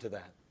we turn to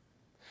that.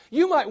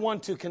 You might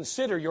want to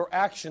consider your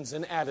actions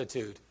and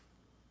attitude.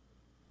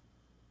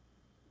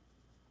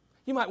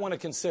 You might want to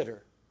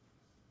consider.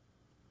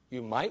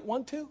 You might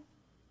want to?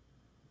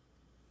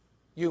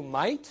 You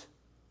might?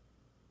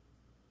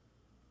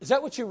 Is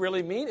that what you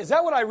really mean? Is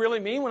that what I really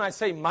mean when I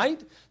say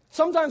might?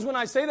 Sometimes when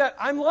I say that,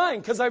 I'm lying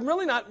because I'm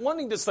really not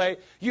wanting to say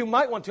you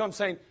might want to. I'm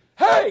saying,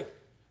 hey,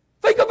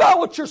 think about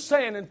what you're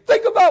saying and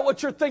think about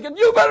what you're thinking.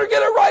 You better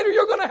get it right or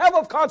you're going to have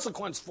a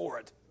consequence for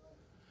it.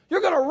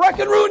 You're going to wreck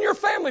and ruin your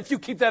family if you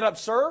keep that up,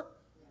 sir.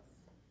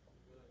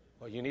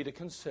 Well, you need to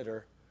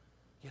consider,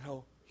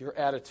 your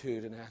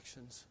attitude and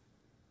actions.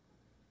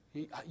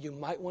 You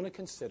might want to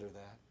consider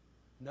that.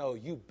 No,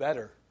 you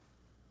better.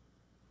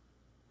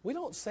 We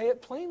don't say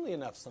it plainly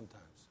enough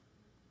sometimes.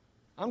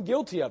 I'm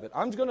guilty of it.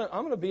 I'm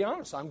going to be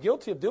honest. I'm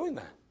guilty of doing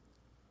that.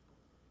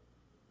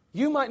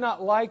 You might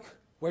not like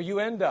where you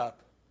end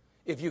up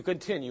if you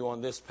continue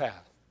on this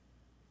path.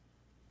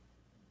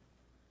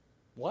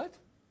 What?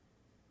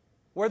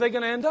 Where are they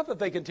going to end up if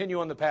they continue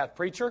on the path?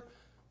 Preacher?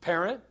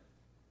 Parent?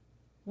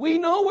 We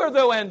know where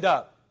they'll end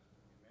up.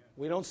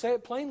 We don't say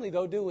it plainly,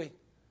 though, do we?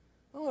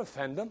 Don't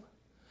offend them.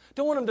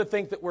 Don't want them to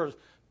think that we're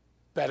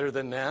better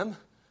than them,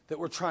 that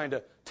we're trying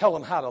to tell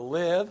them how to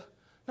live.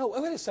 No,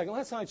 wait a second.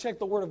 Last time I checked,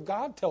 the Word of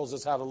God tells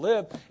us how to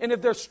live. And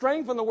if they're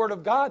straying from the Word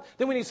of God,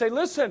 then we need to say,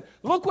 listen,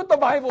 look what the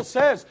Bible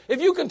says.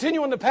 If you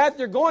continue on the path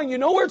you're going, you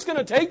know where it's going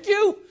to take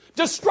you?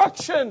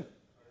 Destruction.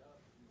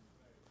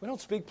 We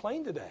don't speak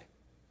plain today.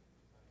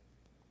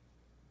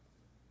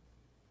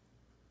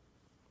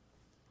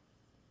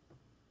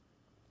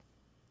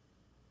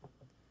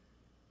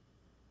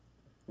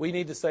 We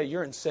need to say,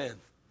 you're in sin.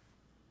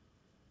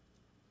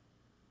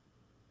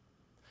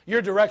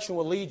 Your direction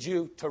will lead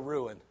you to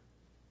ruin.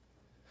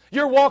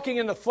 You're walking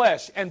in the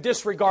flesh and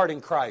disregarding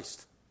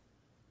Christ.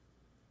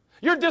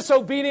 You're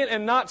disobedient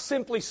and not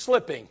simply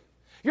slipping.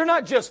 You're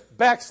not just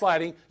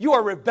backsliding. You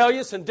are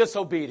rebellious and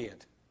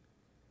disobedient.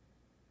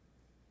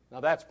 Now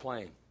that's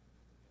plain.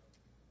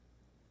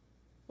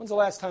 When's the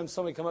last time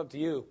somebody come up to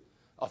you,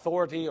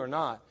 authority or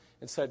not,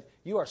 and said,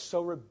 you are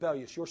so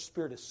rebellious. Your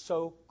spirit is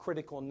so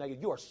critical and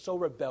negative. You are so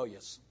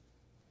rebellious.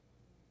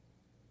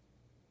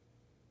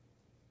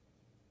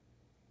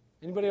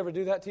 Anybody ever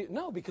do that to you?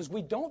 No, because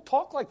we don't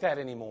talk like that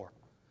anymore.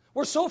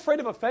 We're so afraid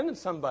of offending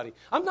somebody.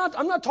 I'm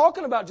not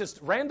talking about just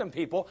random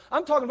people.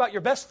 I'm talking about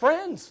your best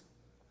friends.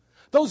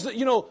 Those that,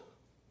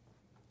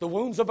 the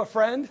wounds of a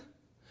friend.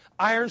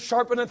 Iron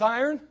sharpeneth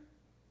iron.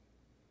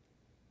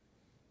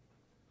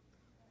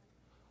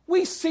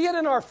 We see it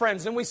in our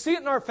friends and we see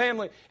it in our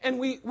family. And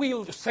we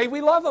say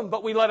we love them,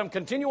 but we let them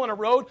continue on a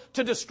road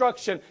to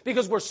destruction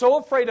because we're so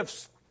afraid of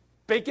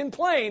speaking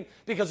plain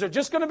because they're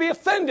just going to be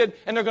offended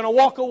and they're going to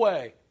walk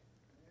away.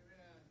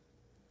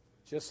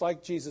 Just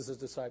like Jesus'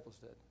 disciples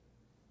did.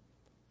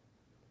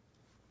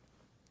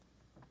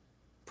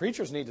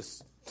 Preachers need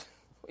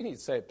to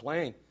say it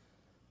plain.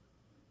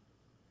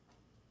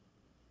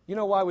 You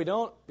know why we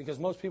don't? Because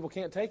most people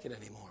can't take it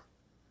anymore.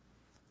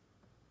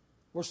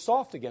 We're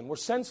soft again. We're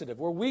sensitive.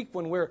 We're weak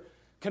when we're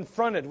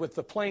confronted with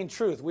the plain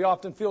truth. We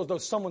often feel as though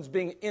someone's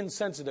being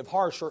insensitive,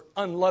 harsh, or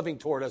unloving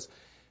toward us.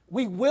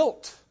 We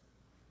wilt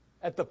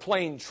at the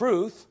plain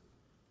truth.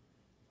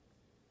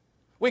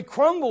 We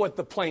crumble at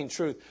the plain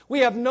truth. We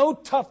have no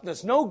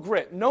toughness, no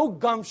grit, no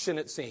gumption,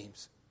 it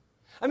seems.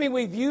 I mean,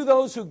 we view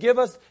those who give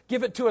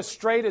it to us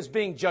straight as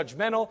being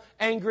judgmental,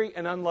 angry,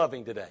 and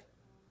unloving today.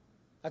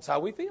 That's how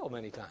we feel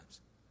many times.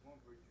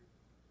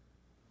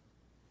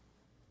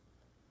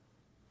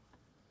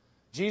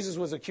 Jesus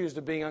was accused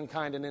of being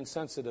unkind and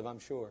insensitive, I'm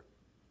sure.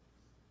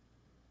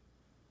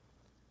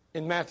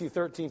 In Matthew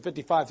 13,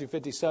 55 through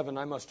 57,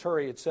 I must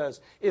hurry, it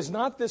says, is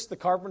not this the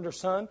carpenter's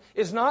son?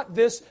 Is not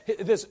this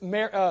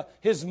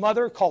his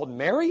mother called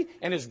Mary,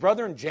 and his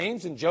brethren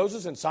James and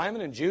Joseph and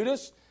Simon and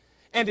Judas?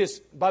 And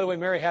by the way,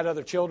 Mary had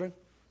other children.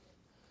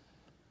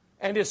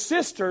 And his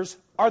sisters,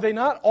 are they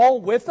not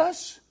all with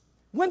us?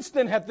 Whence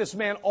then hath this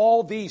man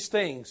all these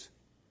things?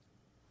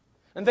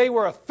 And they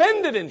were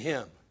offended in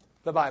him,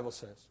 the Bible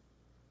says.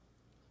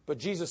 But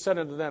Jesus said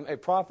unto them, a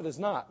prophet is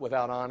not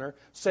without honor,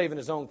 save in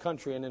his own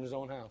country and in his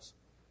own house.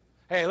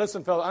 Hey,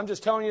 listen, fellow, I'm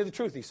just telling you the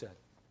truth, he said.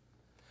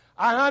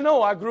 I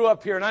know I grew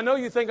up here, and I know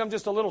you think I'm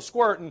just a little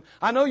squirt, and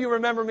I know you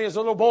remember me as a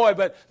little boy,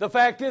 but the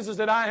fact is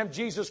that I am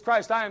Jesus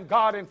Christ. I am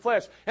God in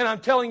flesh, and I'm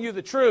telling you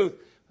the truth.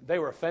 They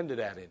were offended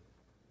at him.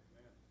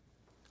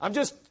 I'm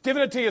just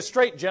giving it to you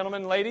straight,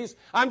 gentlemen, ladies.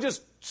 I'm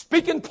just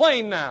speaking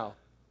plain now.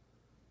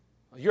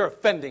 You're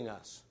offending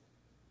us.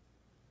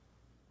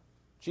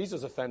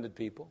 Jesus offended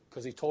people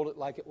because he told it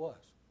like it was.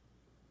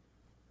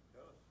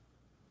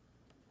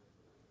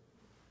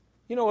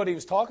 You know what he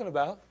was talking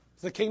about?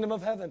 It's the kingdom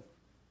of heaven.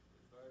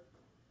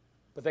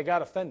 But they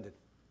got offended.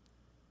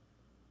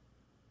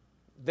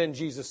 Then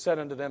Jesus said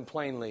unto them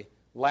plainly,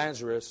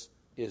 Lazarus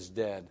is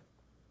dead.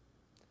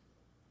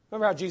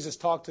 Remember how Jesus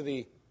talked to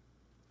the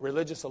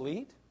religious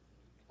elite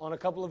on a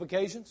couple of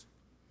occasions?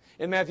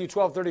 In Matthew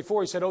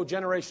 12:34, he said, O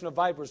generation of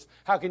vipers,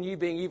 how can ye,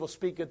 being evil,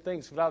 speak good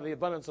things? For out of the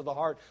abundance of the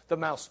heart, the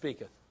mouth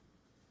speaketh.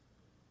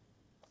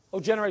 O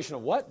generation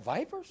of what?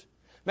 Vipers?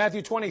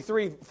 Matthew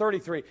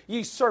 23:33,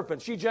 ye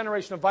serpents, ye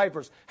generation of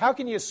vipers, how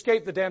can ye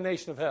escape the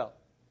damnation of hell?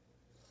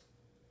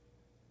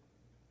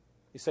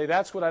 You say,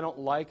 that's what I don't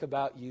like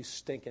about you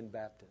stinking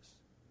Baptists.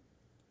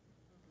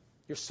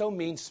 You're so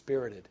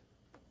mean-spirited.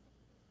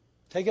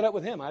 Take it up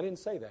with him. I didn't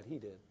say that. He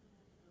did.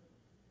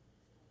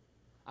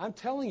 I'm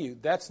telling you,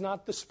 that's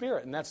not the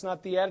spirit, and that's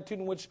not the attitude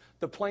in which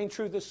the plain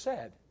truth is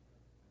said.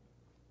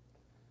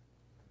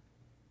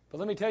 But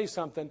let me tell you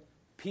something.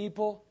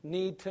 People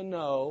need to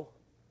know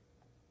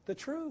the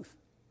truth.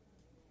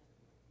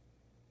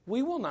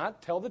 We will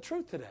not tell the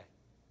truth today.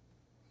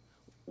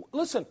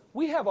 Listen,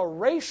 we have a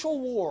racial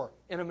war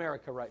in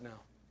America right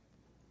now.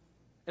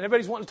 And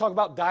everybody's wanting to talk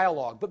about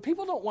dialogue. But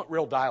people don't want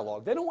real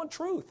dialogue. They don't want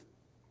truth.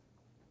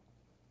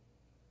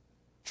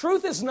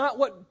 Truth is not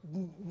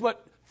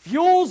what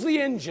fuels the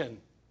engine.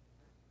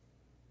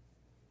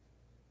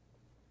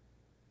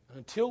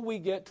 Until we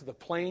get to the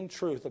plain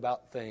truth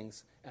about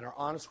things and are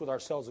honest with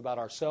ourselves about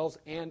ourselves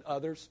and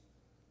others,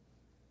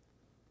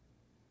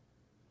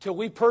 till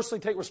we personally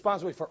take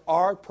responsibility for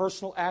our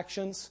personal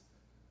actions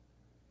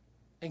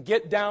and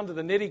get down to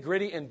the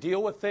nitty-gritty and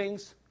deal with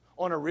things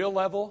on a real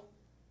level,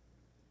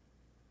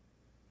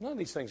 none of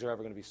these things are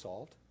ever going to be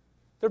solved.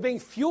 They're being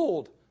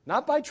fueled,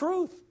 not by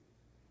truth.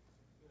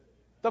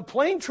 The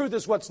plain truth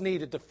is what's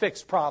needed to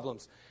fix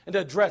problems and to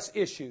address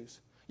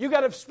issues. You've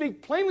got to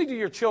speak plainly to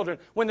your children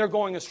when they're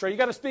going astray. You've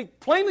got to speak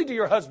plainly to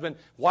your husband,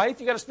 wife.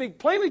 You've got to speak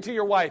plainly to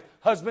your wife,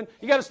 husband.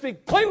 You've got to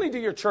speak plainly to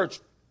your church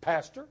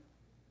pastor.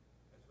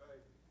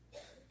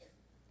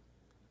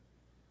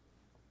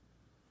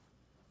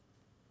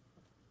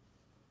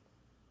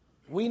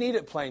 We need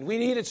it plain. We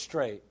need it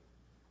straight.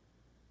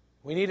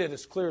 We need it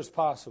as clear as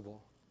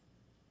possible.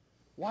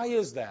 Why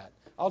is that?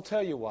 I'll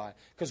tell you why.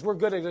 Because we're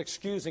good at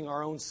excusing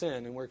our own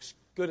sin, and we're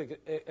good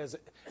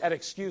at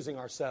excusing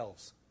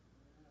ourselves.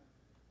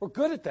 We're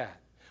good at that.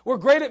 We're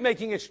great at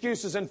making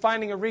excuses and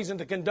finding a reason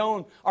to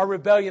condone our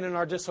rebellion and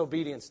our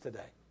disobedience today.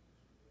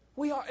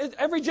 We are.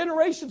 Every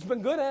generation's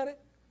been good at it.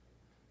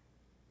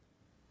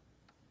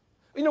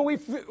 You know,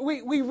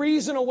 we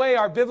reason away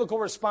our biblical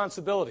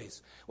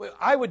responsibilities.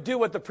 I would do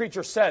what the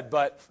preacher said,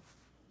 but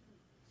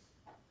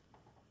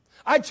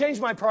I'd change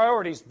my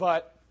priorities,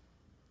 but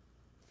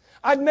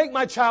I'd make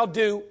my child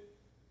do,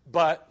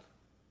 but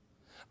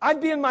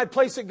I'd be in my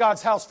place at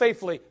God's house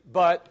faithfully,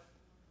 but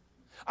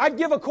I'd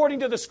give according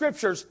to the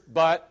Scriptures,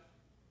 but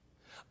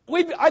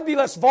I'd be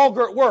less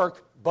vulgar at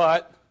work,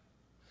 but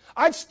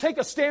I'd take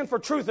a stand for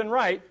truth and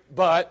right,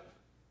 but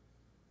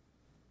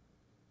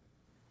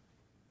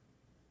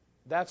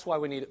that's why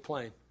we need it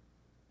plain.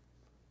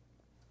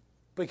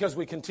 Because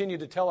we continue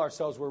to tell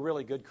ourselves we're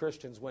really good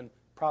Christians when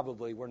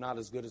probably we're not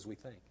as good as we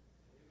think.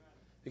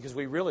 Because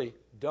we really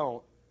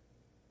don't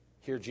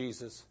hear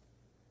Jesus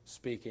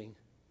speaking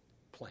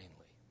plainly.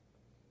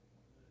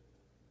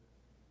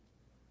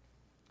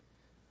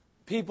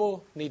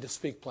 People need to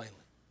speak plainly.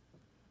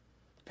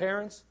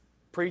 Parents,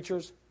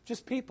 preachers,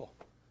 just people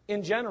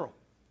in general.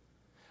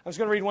 I was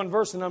going to read one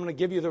verse and I'm going to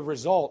give you the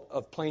result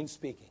of plain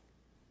speaking.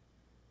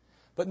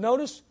 But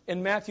notice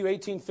in Matthew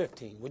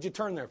 18:15. Would you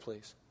turn there,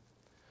 please?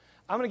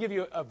 I'm going to give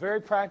you a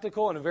very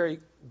practical and a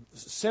very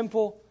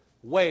simple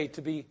way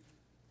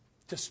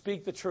to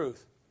speak the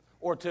truth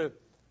or to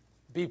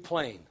be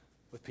plain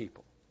with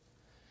people.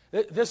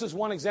 This is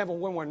one example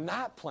when we're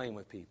not plain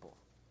with people.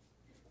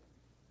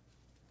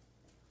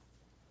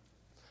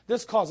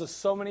 This causes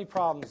so many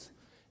problems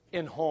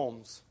in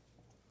homes,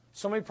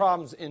 so many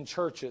problems in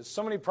churches,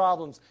 so many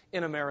problems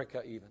in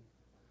America even.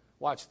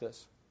 Watch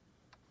this.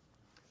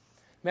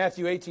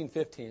 Matthew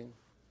 18:15.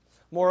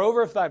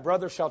 Moreover, if thy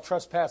brother shall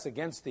trespass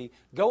against thee,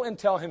 go and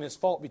tell him his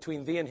fault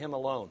between thee and him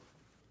alone.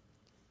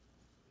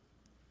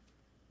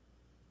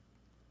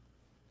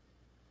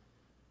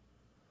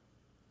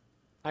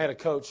 I had a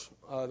coach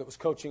that was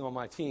coaching on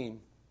my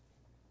team,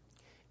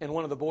 and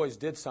one of the boys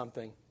did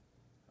something.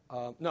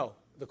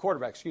 The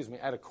quarterback, excuse me.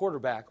 I had a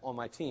quarterback on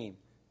my team,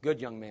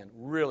 good young man,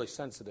 really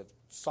sensitive,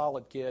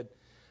 solid kid,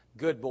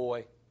 good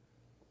boy.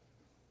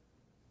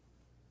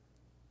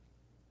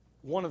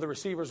 One of the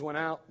receivers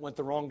went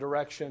the wrong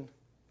direction,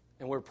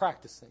 and we were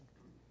practicing.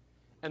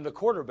 And the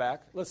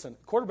quarterback, listen,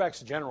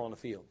 quarterback's general on the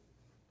field.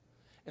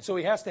 And so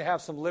he has to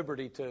have some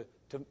liberty to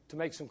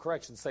make some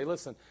corrections. Say,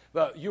 listen,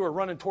 you were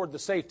running toward the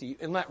safety.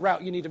 In that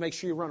route, you need to make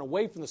sure you run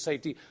away from the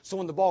safety so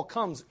when the ball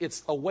comes,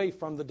 it's away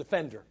from the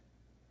defender.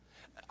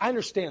 I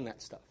understand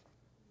that stuff.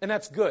 And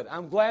that's good.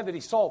 I'm glad that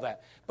he saw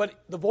that.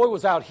 But the boy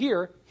was out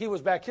here. He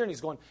was back here, and he's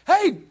going,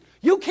 hey,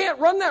 you can't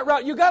run that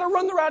route. You got to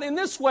run the route in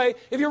this way.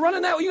 If you're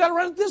running that way, you got to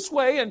run it this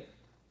way. And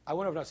I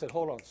went over and I said,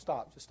 hold on,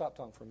 stop. Just stop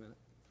talking for a minute.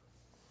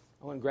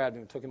 I went and grabbed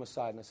him and took him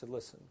aside, and I said,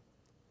 listen,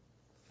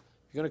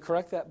 you're going to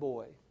correct that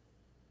boy.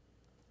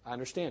 I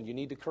understand. You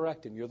need to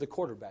correct him. You're the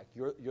quarterback.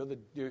 You're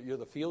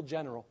the field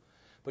general.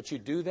 But you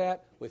do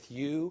that with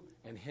you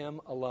and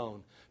him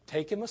alone.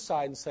 Take him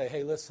aside and say,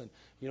 hey, listen,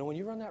 when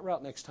you run that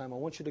route next time, I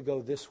want you to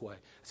go this way.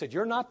 I said,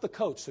 you're not the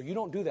coach, so you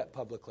don't do that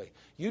publicly.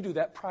 You do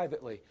that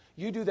privately.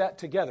 You do that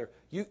together.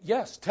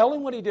 Yes, tell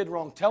him what he did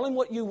wrong. Tell him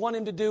what you want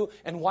him to do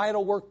and why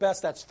it'll work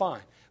best. That's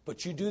fine.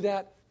 But you do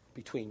that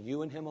between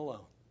you and him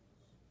alone.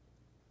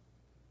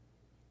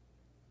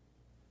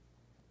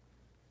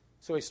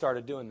 So he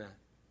started doing that.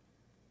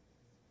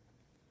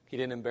 He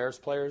didn't embarrass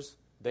players.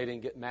 They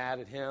didn't get mad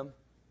at him.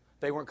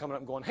 They weren't coming up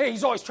and going, hey,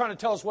 he's always trying to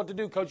tell us what to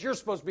do, coach. You're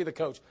supposed to be the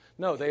coach.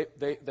 No,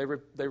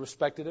 they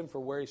respected him for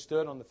where he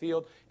stood on the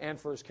field and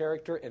for his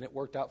character, and it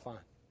worked out fine.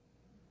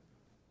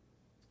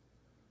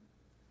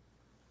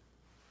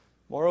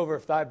 Moreover,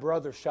 if thy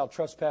brother shall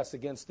trespass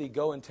against thee,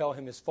 go and tell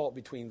him his fault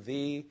between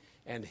thee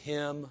and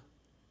him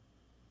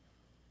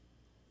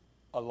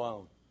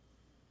alone.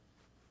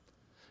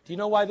 Do you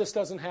know why this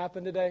doesn't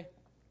happen today?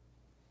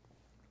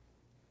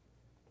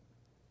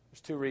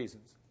 There's two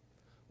reasons.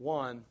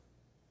 One,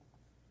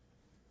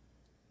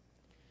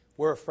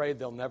 we're afraid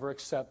they'll never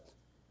accept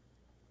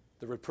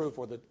the reproof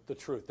or the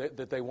truth,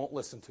 that they won't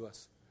listen to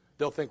us.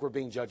 They'll think we're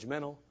being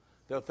judgmental.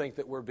 They'll think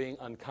that we're being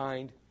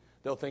unkind.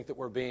 They'll think that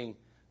we're being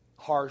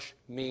harsh,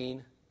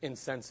 mean,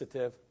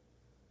 insensitive,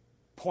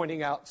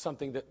 pointing out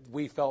something that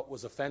we felt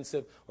was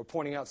offensive or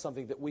pointing out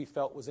something that we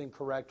felt was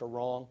incorrect or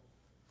wrong.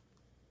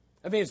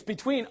 I mean, it's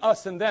between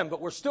us and them,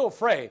 but we're still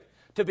afraid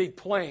to be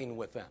plain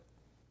with them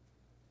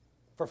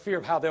for fear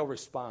of how they'll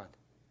respond.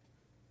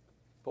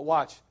 But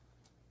watch.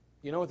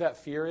 You know what that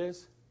fear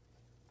is?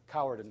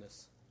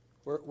 Cowardice.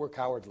 We're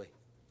cowardly.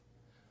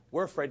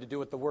 We're afraid to do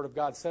what the Word of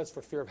God says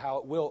for fear of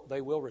how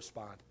they will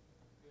respond.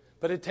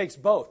 But it takes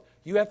both.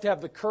 You have to have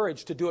the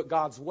courage to do it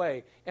God's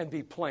way and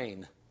be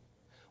plain.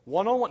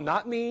 One-on-one,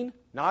 not mean,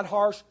 not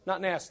harsh,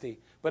 not nasty.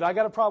 But I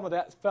got a problem with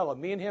that fella.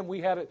 Me and him, we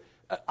had it.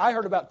 I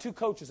heard about two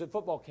coaches at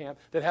football camp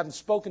that haven't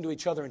spoken to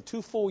each other in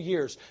 2 full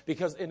years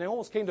and it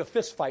almost came to a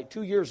fist fight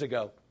 2 years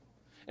ago.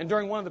 And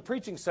during one of the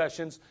preaching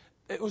sessions,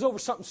 it was over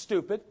something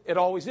stupid. It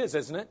always is,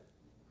 isn't it?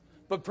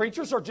 But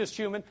preachers are just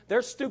human.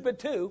 They're stupid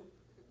too.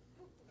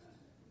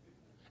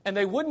 And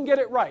they wouldn't get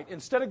it right.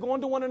 Instead of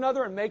going to one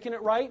another and making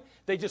it right,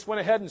 they just went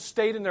ahead and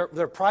stayed in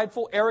their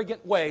prideful,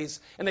 arrogant ways,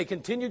 and they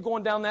continued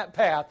going down that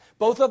path.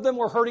 Both of them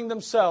were hurting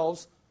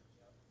themselves.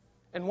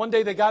 And one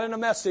day they got in a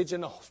message,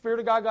 and the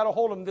Spirit of God got a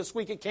hold of them this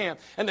week at camp.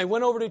 And they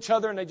went over to each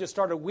other, and they just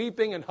started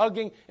weeping and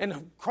hugging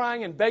and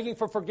crying and begging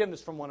for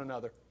forgiveness from one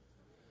another.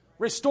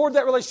 Restored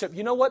that relationship.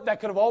 You know what? That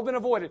could have all been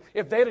avoided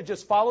if they'd have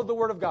just followed the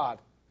Word of God.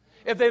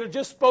 If they'd have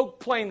just spoke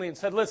plainly and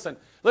said, listen,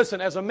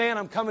 as a man,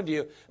 I'm coming to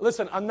you.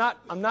 Listen, I'm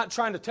not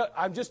trying to tell,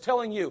 I'm just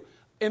telling you,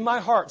 in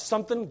my heart,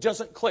 something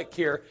doesn't click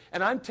here,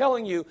 and I'm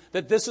telling you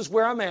that this is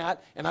where I'm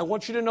at, and I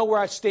want you to know where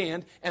I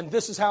stand, and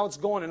this is how it's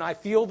going, and I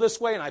feel this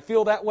way, and I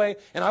feel that way,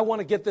 and I want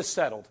to get this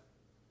settled.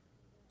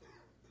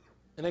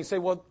 And they say,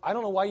 well, I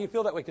don't know why you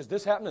feel that way, because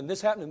this happened, and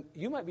this happened, and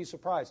you might be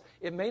surprised.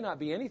 It may not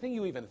be anything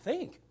you even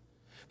think.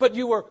 But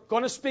you were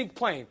going to speak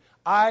plain.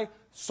 I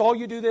saw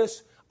you do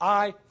this.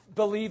 I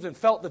believed and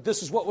felt that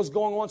this is what was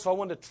going on, so I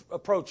wanted to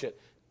approach it.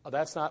 Oh,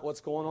 that's not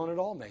what's going on at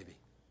all, maybe.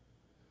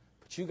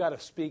 But you got to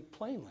speak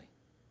plainly.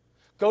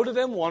 Go to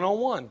them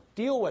one-on-one.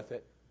 Deal with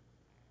it.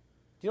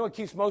 You know what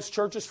keeps most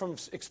churches from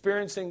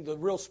experiencing the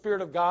real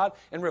Spirit of God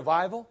and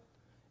revival?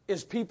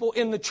 Is people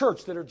in the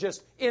church that are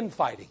just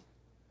infighting.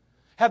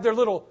 Have their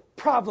little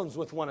problems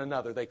with one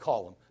another, they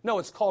call them. No,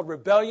 it's called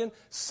rebellion,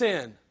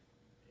 sin,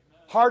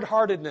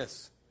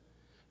 hard-heartedness.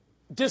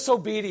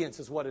 Disobedience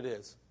is what it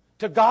is.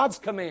 To God's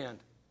command.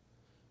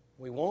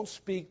 We won't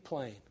speak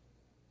plain.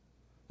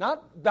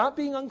 Not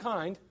being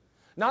unkind.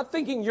 Not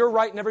thinking you're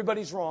right and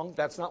everybody's wrong.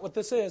 That's not what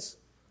this is.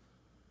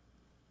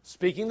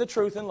 Speaking the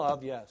truth in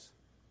love, yes.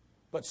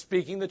 But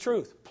speaking the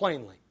truth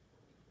plainly.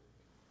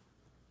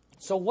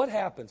 So what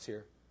happens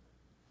here?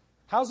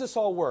 How's this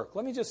all work?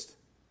 Let me just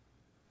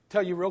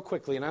tell you real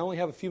quickly, and I only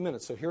have a few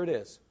minutes, so here it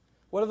is.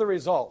 What are the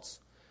results?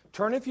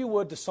 Turn, if you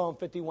would, to Psalm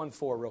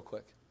 51:4 real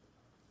quick.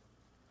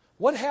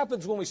 What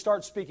happens when we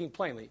start speaking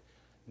plainly?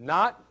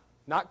 Not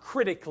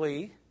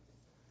critically,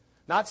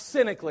 not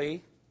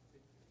cynically,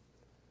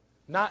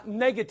 not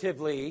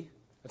negatively.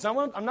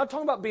 I'm not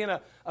talking about being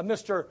a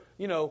Mr.,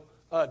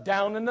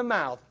 down in the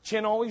mouth,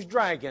 chin always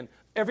dragging,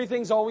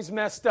 everything's always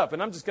messed up,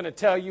 and I'm just going to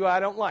tell you I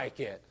don't like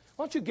it.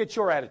 Why don't you get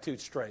your attitude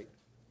straight?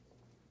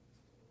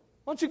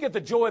 Why don't you get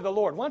the joy of the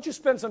Lord? Why don't you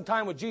spend some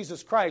time with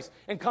Jesus Christ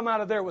and come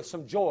out of there with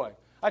some joy?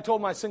 I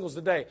told my singles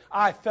today,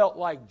 I felt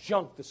like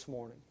junk this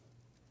morning.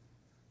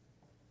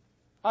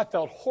 I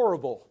felt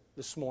horrible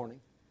this morning.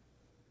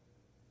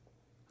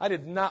 I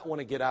did not want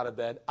to get out of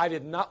bed. I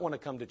did not want to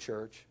come to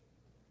church.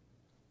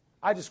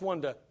 I just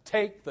wanted to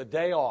take the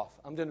day off.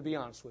 I'm going to be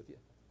honest with you.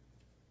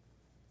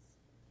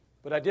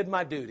 But I did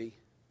my duty,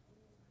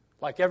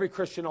 like every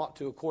Christian ought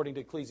to, according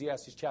to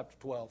Ecclesiastes chapter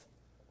 12.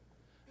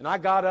 And I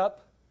got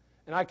up,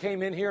 and I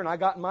came in here, and I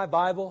got in my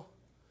Bible,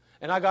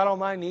 and I got on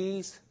my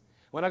knees.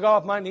 When I got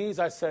off my knees,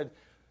 I said,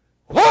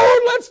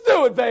 Lord, let's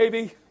do it,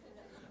 baby.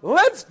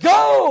 Let's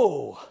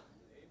go.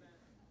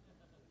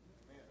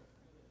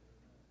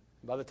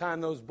 By the time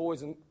those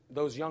boys and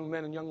those young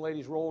men and young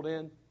ladies rolled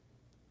in,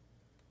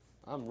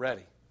 I'm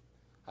ready.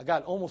 I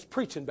got almost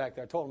preaching back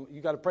there. I told them,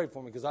 you got to pray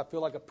for me because I feel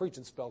like a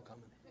preaching spell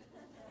coming.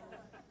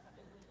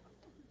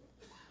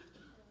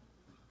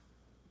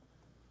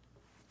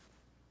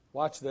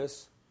 Watch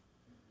this.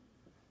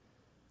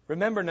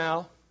 Remember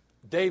now,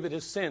 David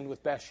has sinned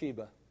with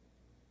Bathsheba.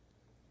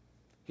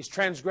 He's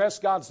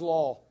transgressed God's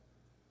law.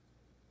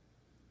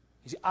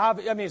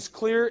 It's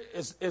clear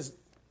as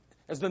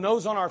the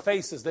nose on our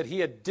faces that he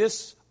had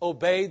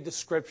disobeyed the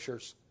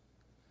Scriptures.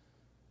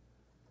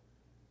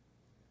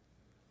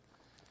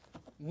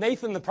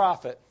 Nathan the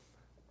prophet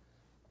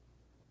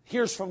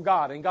hears from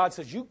God, and God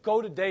says, you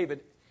go to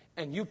David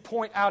and you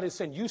point out his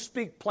sin. You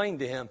speak plain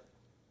to him.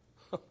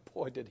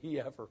 Boy, did he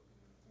ever.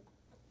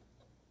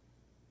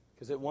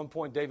 Because at one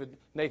point,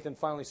 Nathan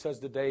finally says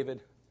to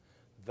David,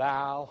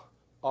 thou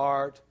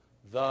art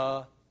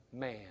the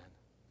man.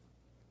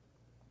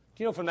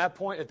 Do you know from that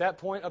point,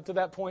 up to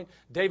that point,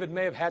 David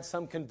may have had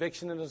some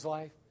conviction in his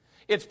life.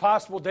 It's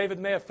possible David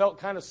may have felt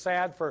kind of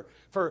sad for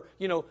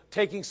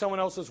taking someone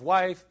else's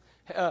wife,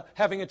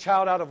 having a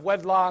child out of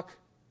wedlock,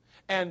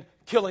 and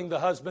killing the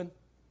husband.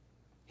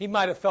 He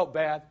might have felt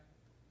bad.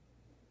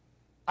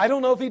 I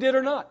don't know if he did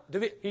or not.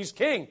 He's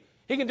king.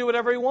 He can do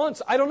whatever he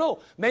wants. I don't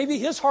know. Maybe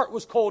his heart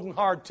was cold and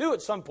hard too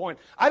at some point.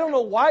 I don't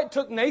know why it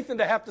took Nathan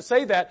to have to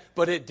say that,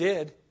 but it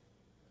did.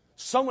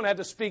 Someone had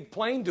to speak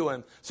plain to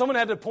him. Someone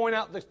had to point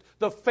out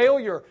the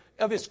failure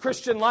of his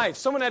Christian life.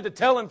 Someone had to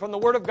tell him from the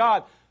Word of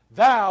God,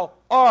 thou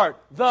art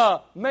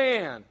the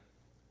man.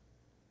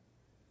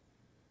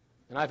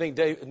 And I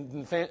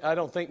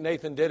don't think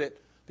Nathan did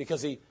it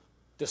because he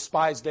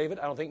despised David.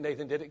 I don't think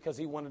Nathan did it because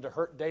he wanted to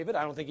hurt David.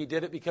 I don't think he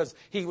did it because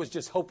he was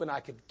just hoping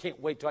can't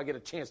wait till I get a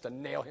chance to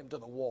nail him to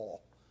the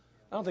wall.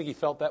 I don't think he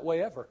felt that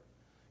way ever.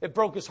 It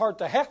broke his heart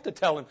to have to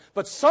tell him,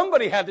 but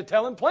somebody had to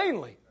tell him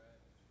plainly.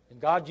 And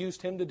God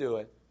used him to do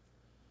it.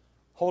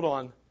 Hold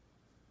on.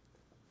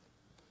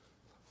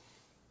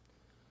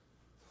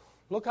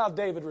 Look how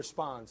David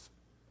responds.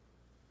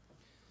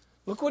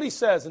 Look what he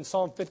says in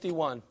Psalm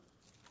 51.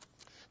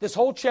 This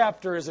whole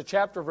chapter is a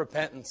chapter of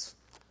repentance.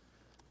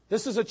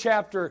 This is a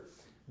chapter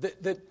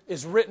that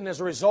is written as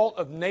a result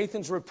of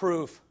Nathan's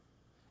reproof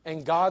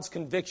and God's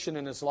conviction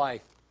in his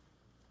life.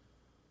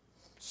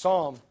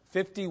 Psalm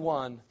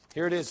 51,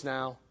 here it is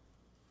now.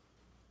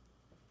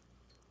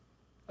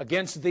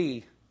 Against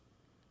thee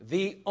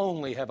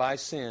only have I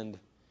sinned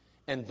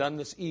and done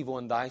this evil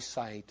in thy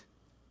sight,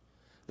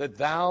 that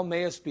thou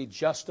mayest be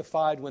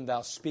justified when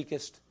thou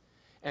speakest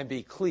and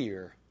be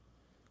clear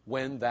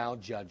when thou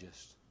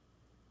judgest.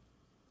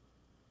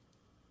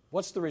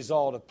 What's the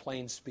result of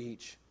plain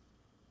speech?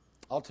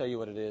 I'll tell you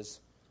what it is.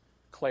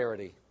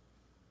 Clarity. It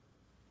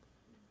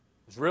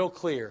was real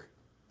clear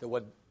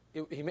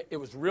it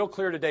was real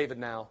clear to David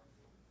now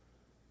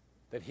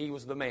that he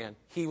was the man.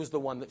 He was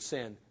the one that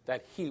sinned.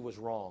 That he was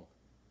wrong.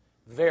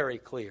 Very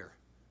clear.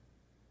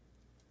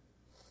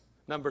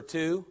 Number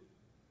 2,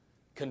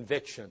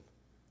 conviction.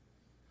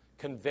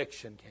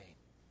 Conviction came.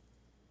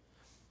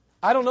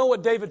 I don't know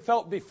what David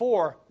felt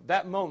before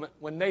that moment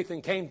when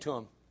Nathan came to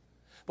him.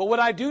 But what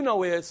I do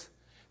know is,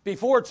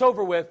 before it's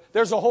over with,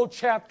 there's a whole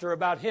chapter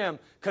about him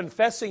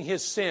confessing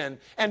his sin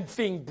and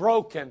being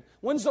broken.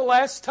 When's the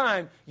last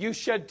time you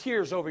shed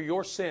tears over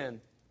your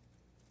sin?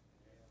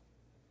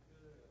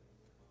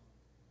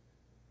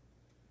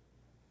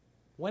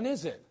 When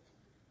is it?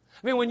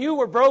 I mean, when you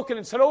were broken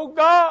and said, oh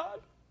God,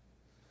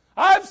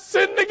 I've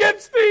sinned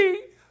against thee.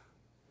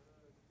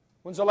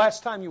 When's the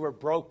last time you were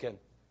broken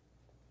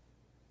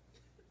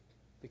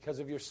because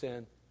of your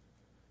sin?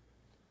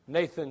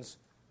 Nathan's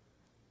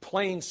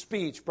plain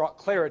speech brought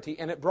clarity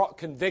and it brought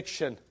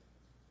conviction.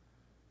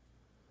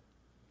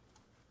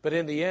 But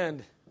in the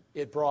end,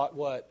 it brought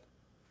what?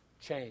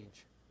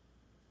 Change.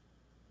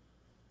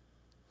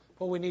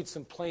 Well, we need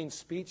some plain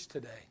speech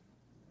today.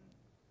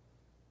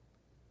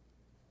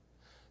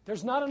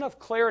 There's not enough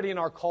clarity in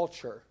our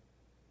culture.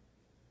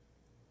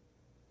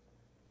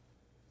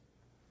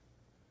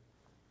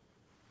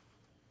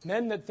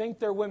 Men that think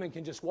they're women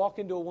can just walk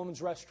into a woman's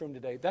restroom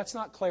today. That's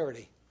not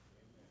clarity.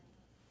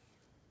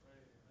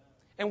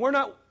 And we're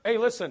not, hey,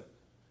 listen,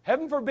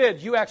 heaven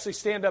forbid you actually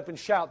stand up and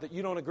shout that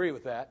you don't agree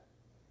with that.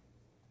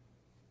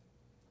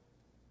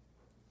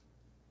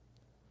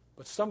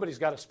 But somebody's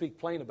got to speak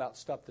plain about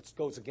stuff that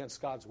goes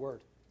against God's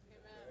Word.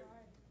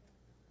 Amen.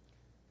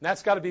 And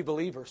that's got to be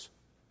believers.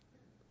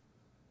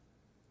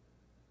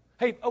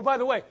 Hey, oh, by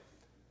the way,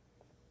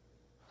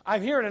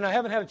 I'm hearing, and I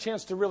haven't had a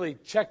chance to really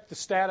check the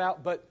stat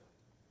out, but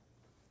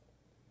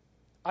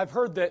I've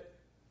heard that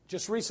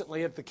just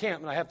recently at the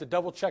camp, and I have to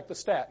double check the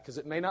stat because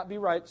it may not be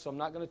right, so I'm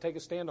not going to take a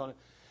stand on it.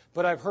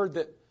 But I've heard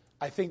that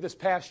I think this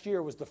past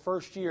year was the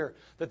first year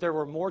that there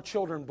were more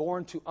children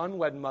born to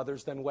unwed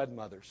mothers than wed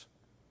mothers.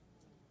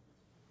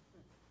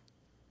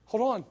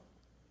 Hold on.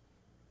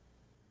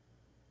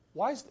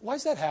 Why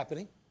is that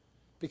happening?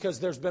 Because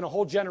there's been a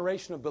whole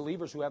generation of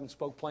believers who haven't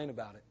spoke plain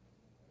about it.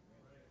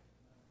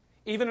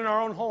 Even in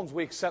our own homes,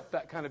 we accept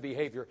that kind of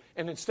behavior.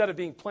 And instead of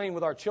being plain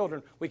with our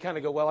children, we kind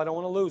of go, well, I don't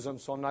want to lose them,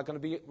 so I'm not going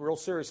to be real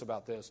serious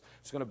about this.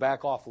 I'm just going to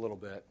back off a little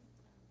bit.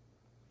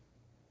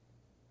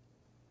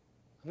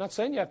 I'm not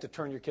saying you have to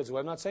turn your kids away.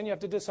 I'm not saying you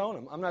have to disown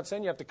them. I'm not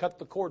saying you have to cut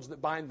the cords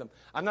that bind them.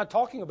 I'm not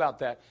talking about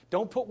that.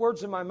 Don't put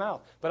words in my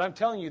mouth. But I'm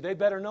telling you, they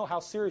better know how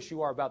serious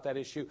you are about that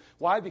issue.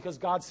 Why? Because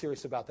God's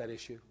serious about that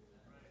issue.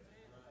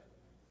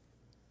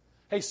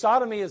 Hey,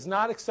 sodomy is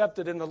not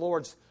accepted in the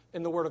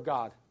Word of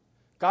God.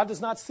 God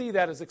does not see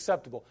that as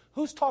acceptable.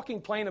 Who's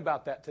talking plain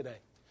about that today?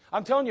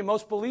 I'm telling you,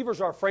 most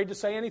believers are afraid to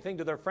say anything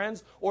to their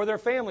friends or their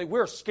family.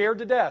 We're scared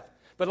to death.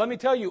 But let me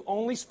tell you,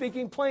 only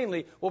speaking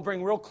plainly will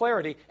bring real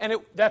clarity. And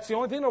that's the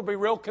only thing that will bring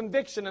real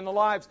conviction in the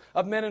lives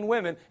of men and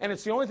women. And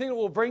it's the only thing that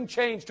will bring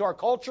change to our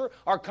culture,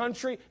 our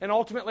country, and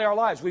ultimately our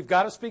lives. We've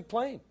got to speak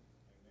plain.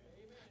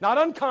 Not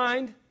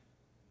unkind.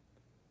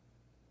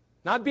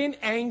 Not being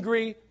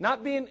angry.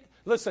 Not being...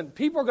 Listen,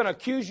 people are going to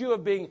accuse you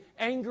of being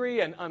angry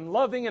and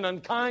unloving and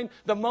unkind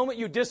the moment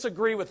you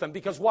disagree with them.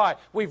 Because why?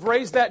 We've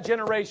raised that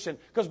generation.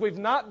 Because we've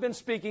not been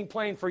speaking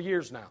plain for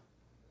years now.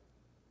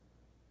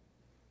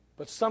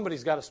 But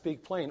somebody's got to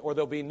speak plain, or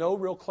there'll be no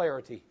real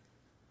clarity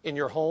in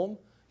your home,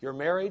 your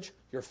marriage,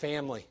 your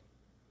family,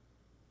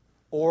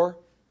 or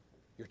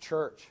your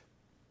church.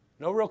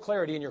 No real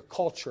clarity in your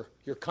culture,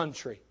 your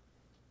country,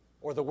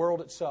 or the world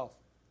itself.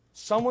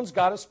 Someone's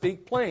got to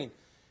speak plain,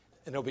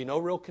 and there'll be no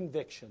real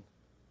conviction.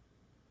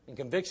 And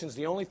conviction is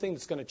the only thing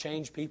that's going to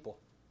change people.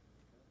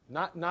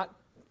 Not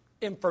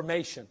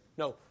information.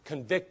 No,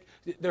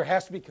 there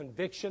has to be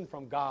conviction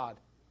from God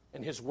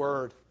and His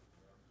Word.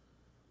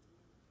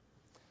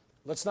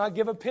 Let's not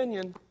give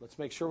opinion. Let's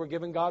make sure we're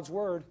giving God's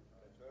Word.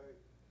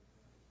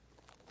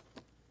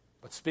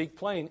 But speak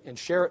plain and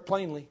share it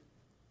plainly,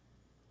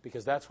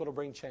 because that's what will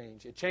bring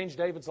change. It changed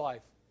David's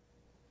life.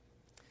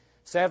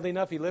 Sadly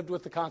enough, he lived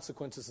with the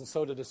consequences, and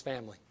so did his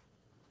family.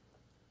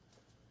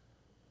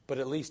 But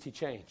at least he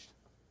changed.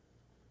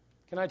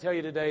 Can I tell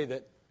you today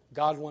that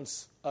God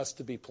wants us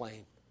to be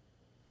plain?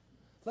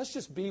 Let's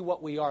just be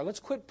what we are. Let's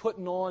quit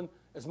putting on,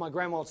 as my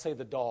grandma would say,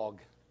 the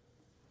dog.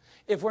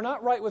 If we're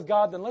not right with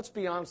God, then let's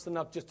be honest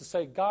enough just to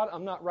say, God,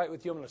 I'm not right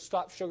with you. I'm going to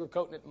stop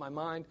sugarcoating it in my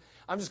mind.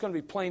 I'm just going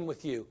to be plain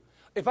with you.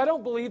 If I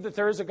don't believe that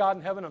there is a God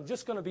in heaven, I'm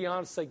just going to be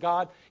honest and say,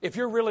 God, if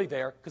you're really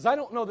there, because I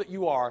don't know that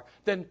you are,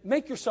 then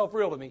make yourself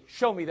real to me.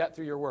 Show me that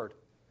through your Word.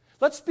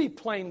 Let's be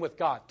plain with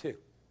God, too.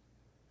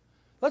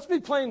 Let's be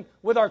plain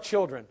with our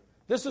children.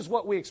 This is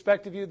what we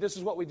expect of you. This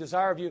is what we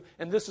desire of you.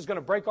 And this is going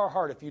to break our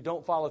heart if you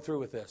don't follow through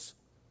with this.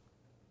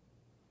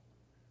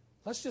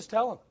 Let's just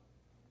tell them.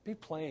 Be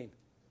plain.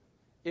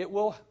 It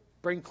will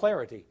bring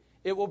clarity.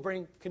 It will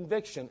bring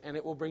conviction. And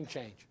it will bring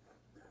change.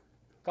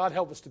 God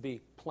help us to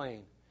be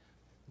plain.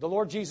 The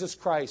Lord Jesus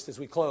Christ, as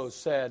we close,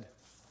 said,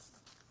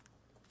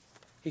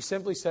 He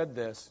simply said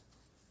this.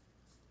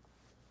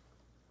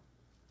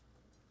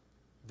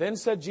 Then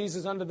said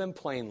Jesus unto them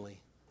plainly,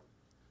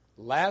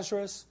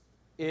 Lazarus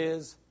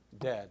is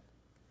dead.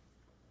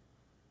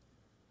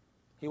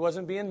 He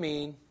wasn't being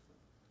mean.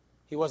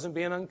 He wasn't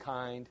being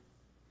unkind.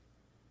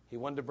 He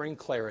wanted to bring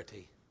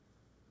clarity.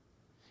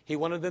 He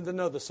wanted them to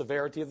know the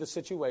severity of the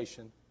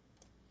situation,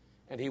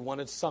 and He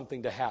wanted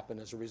something to happen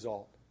as a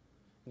result.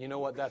 And you know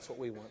what? That's what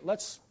we want.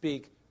 Let's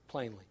speak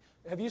plainly.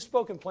 Have you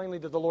spoken plainly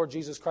to the Lord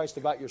Jesus Christ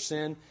about your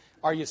sin?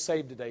 Are you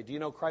saved today? Do you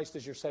know Christ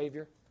is your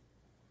Savior?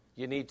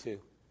 You need to.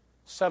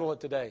 Settle it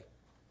today.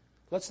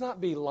 Let's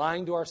not be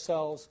lying to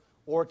ourselves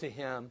or to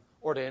Him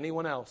or to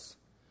anyone else.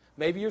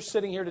 Maybe you're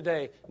sitting here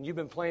today and you've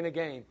been playing a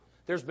game.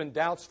 There's been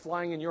doubts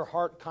flying in your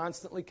heart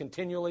constantly,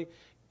 continually,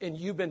 and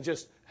you've been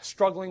just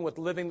struggling with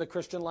living the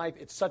Christian life.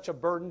 It's such a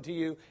burden to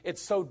you.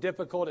 It's so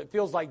difficult. It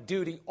feels like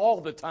duty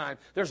all the time.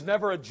 There's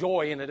never a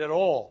joy in it at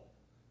all.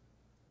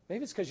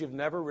 Maybe it's because you've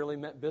never really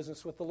met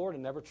business with the Lord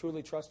and never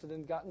truly trusted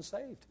and gotten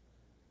saved.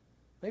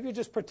 Maybe you're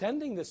just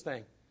pretending this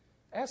thing.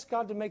 Ask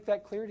God to make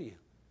that clear to you.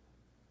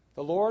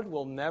 The Lord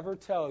will never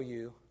tell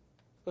you.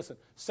 Listen,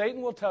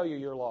 Satan will tell you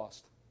you're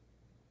lost.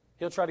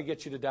 He'll try to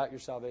get you to doubt your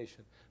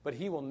salvation. But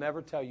he will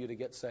never tell you to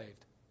get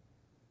saved.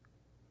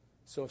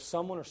 So if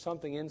someone or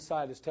something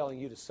inside is telling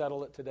you to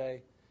settle it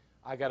today,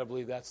 I got to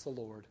believe that's the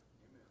Lord.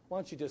 Why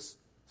don't you just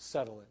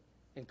settle it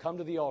and come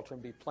to the altar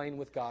and be plain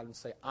with God and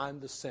say, I'm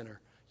the sinner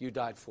you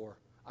died for.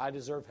 I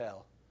deserve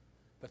hell.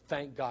 But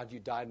thank God you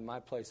died in my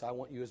place. I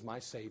want you as my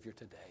Savior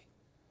today.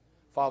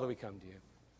 Father, we come to you.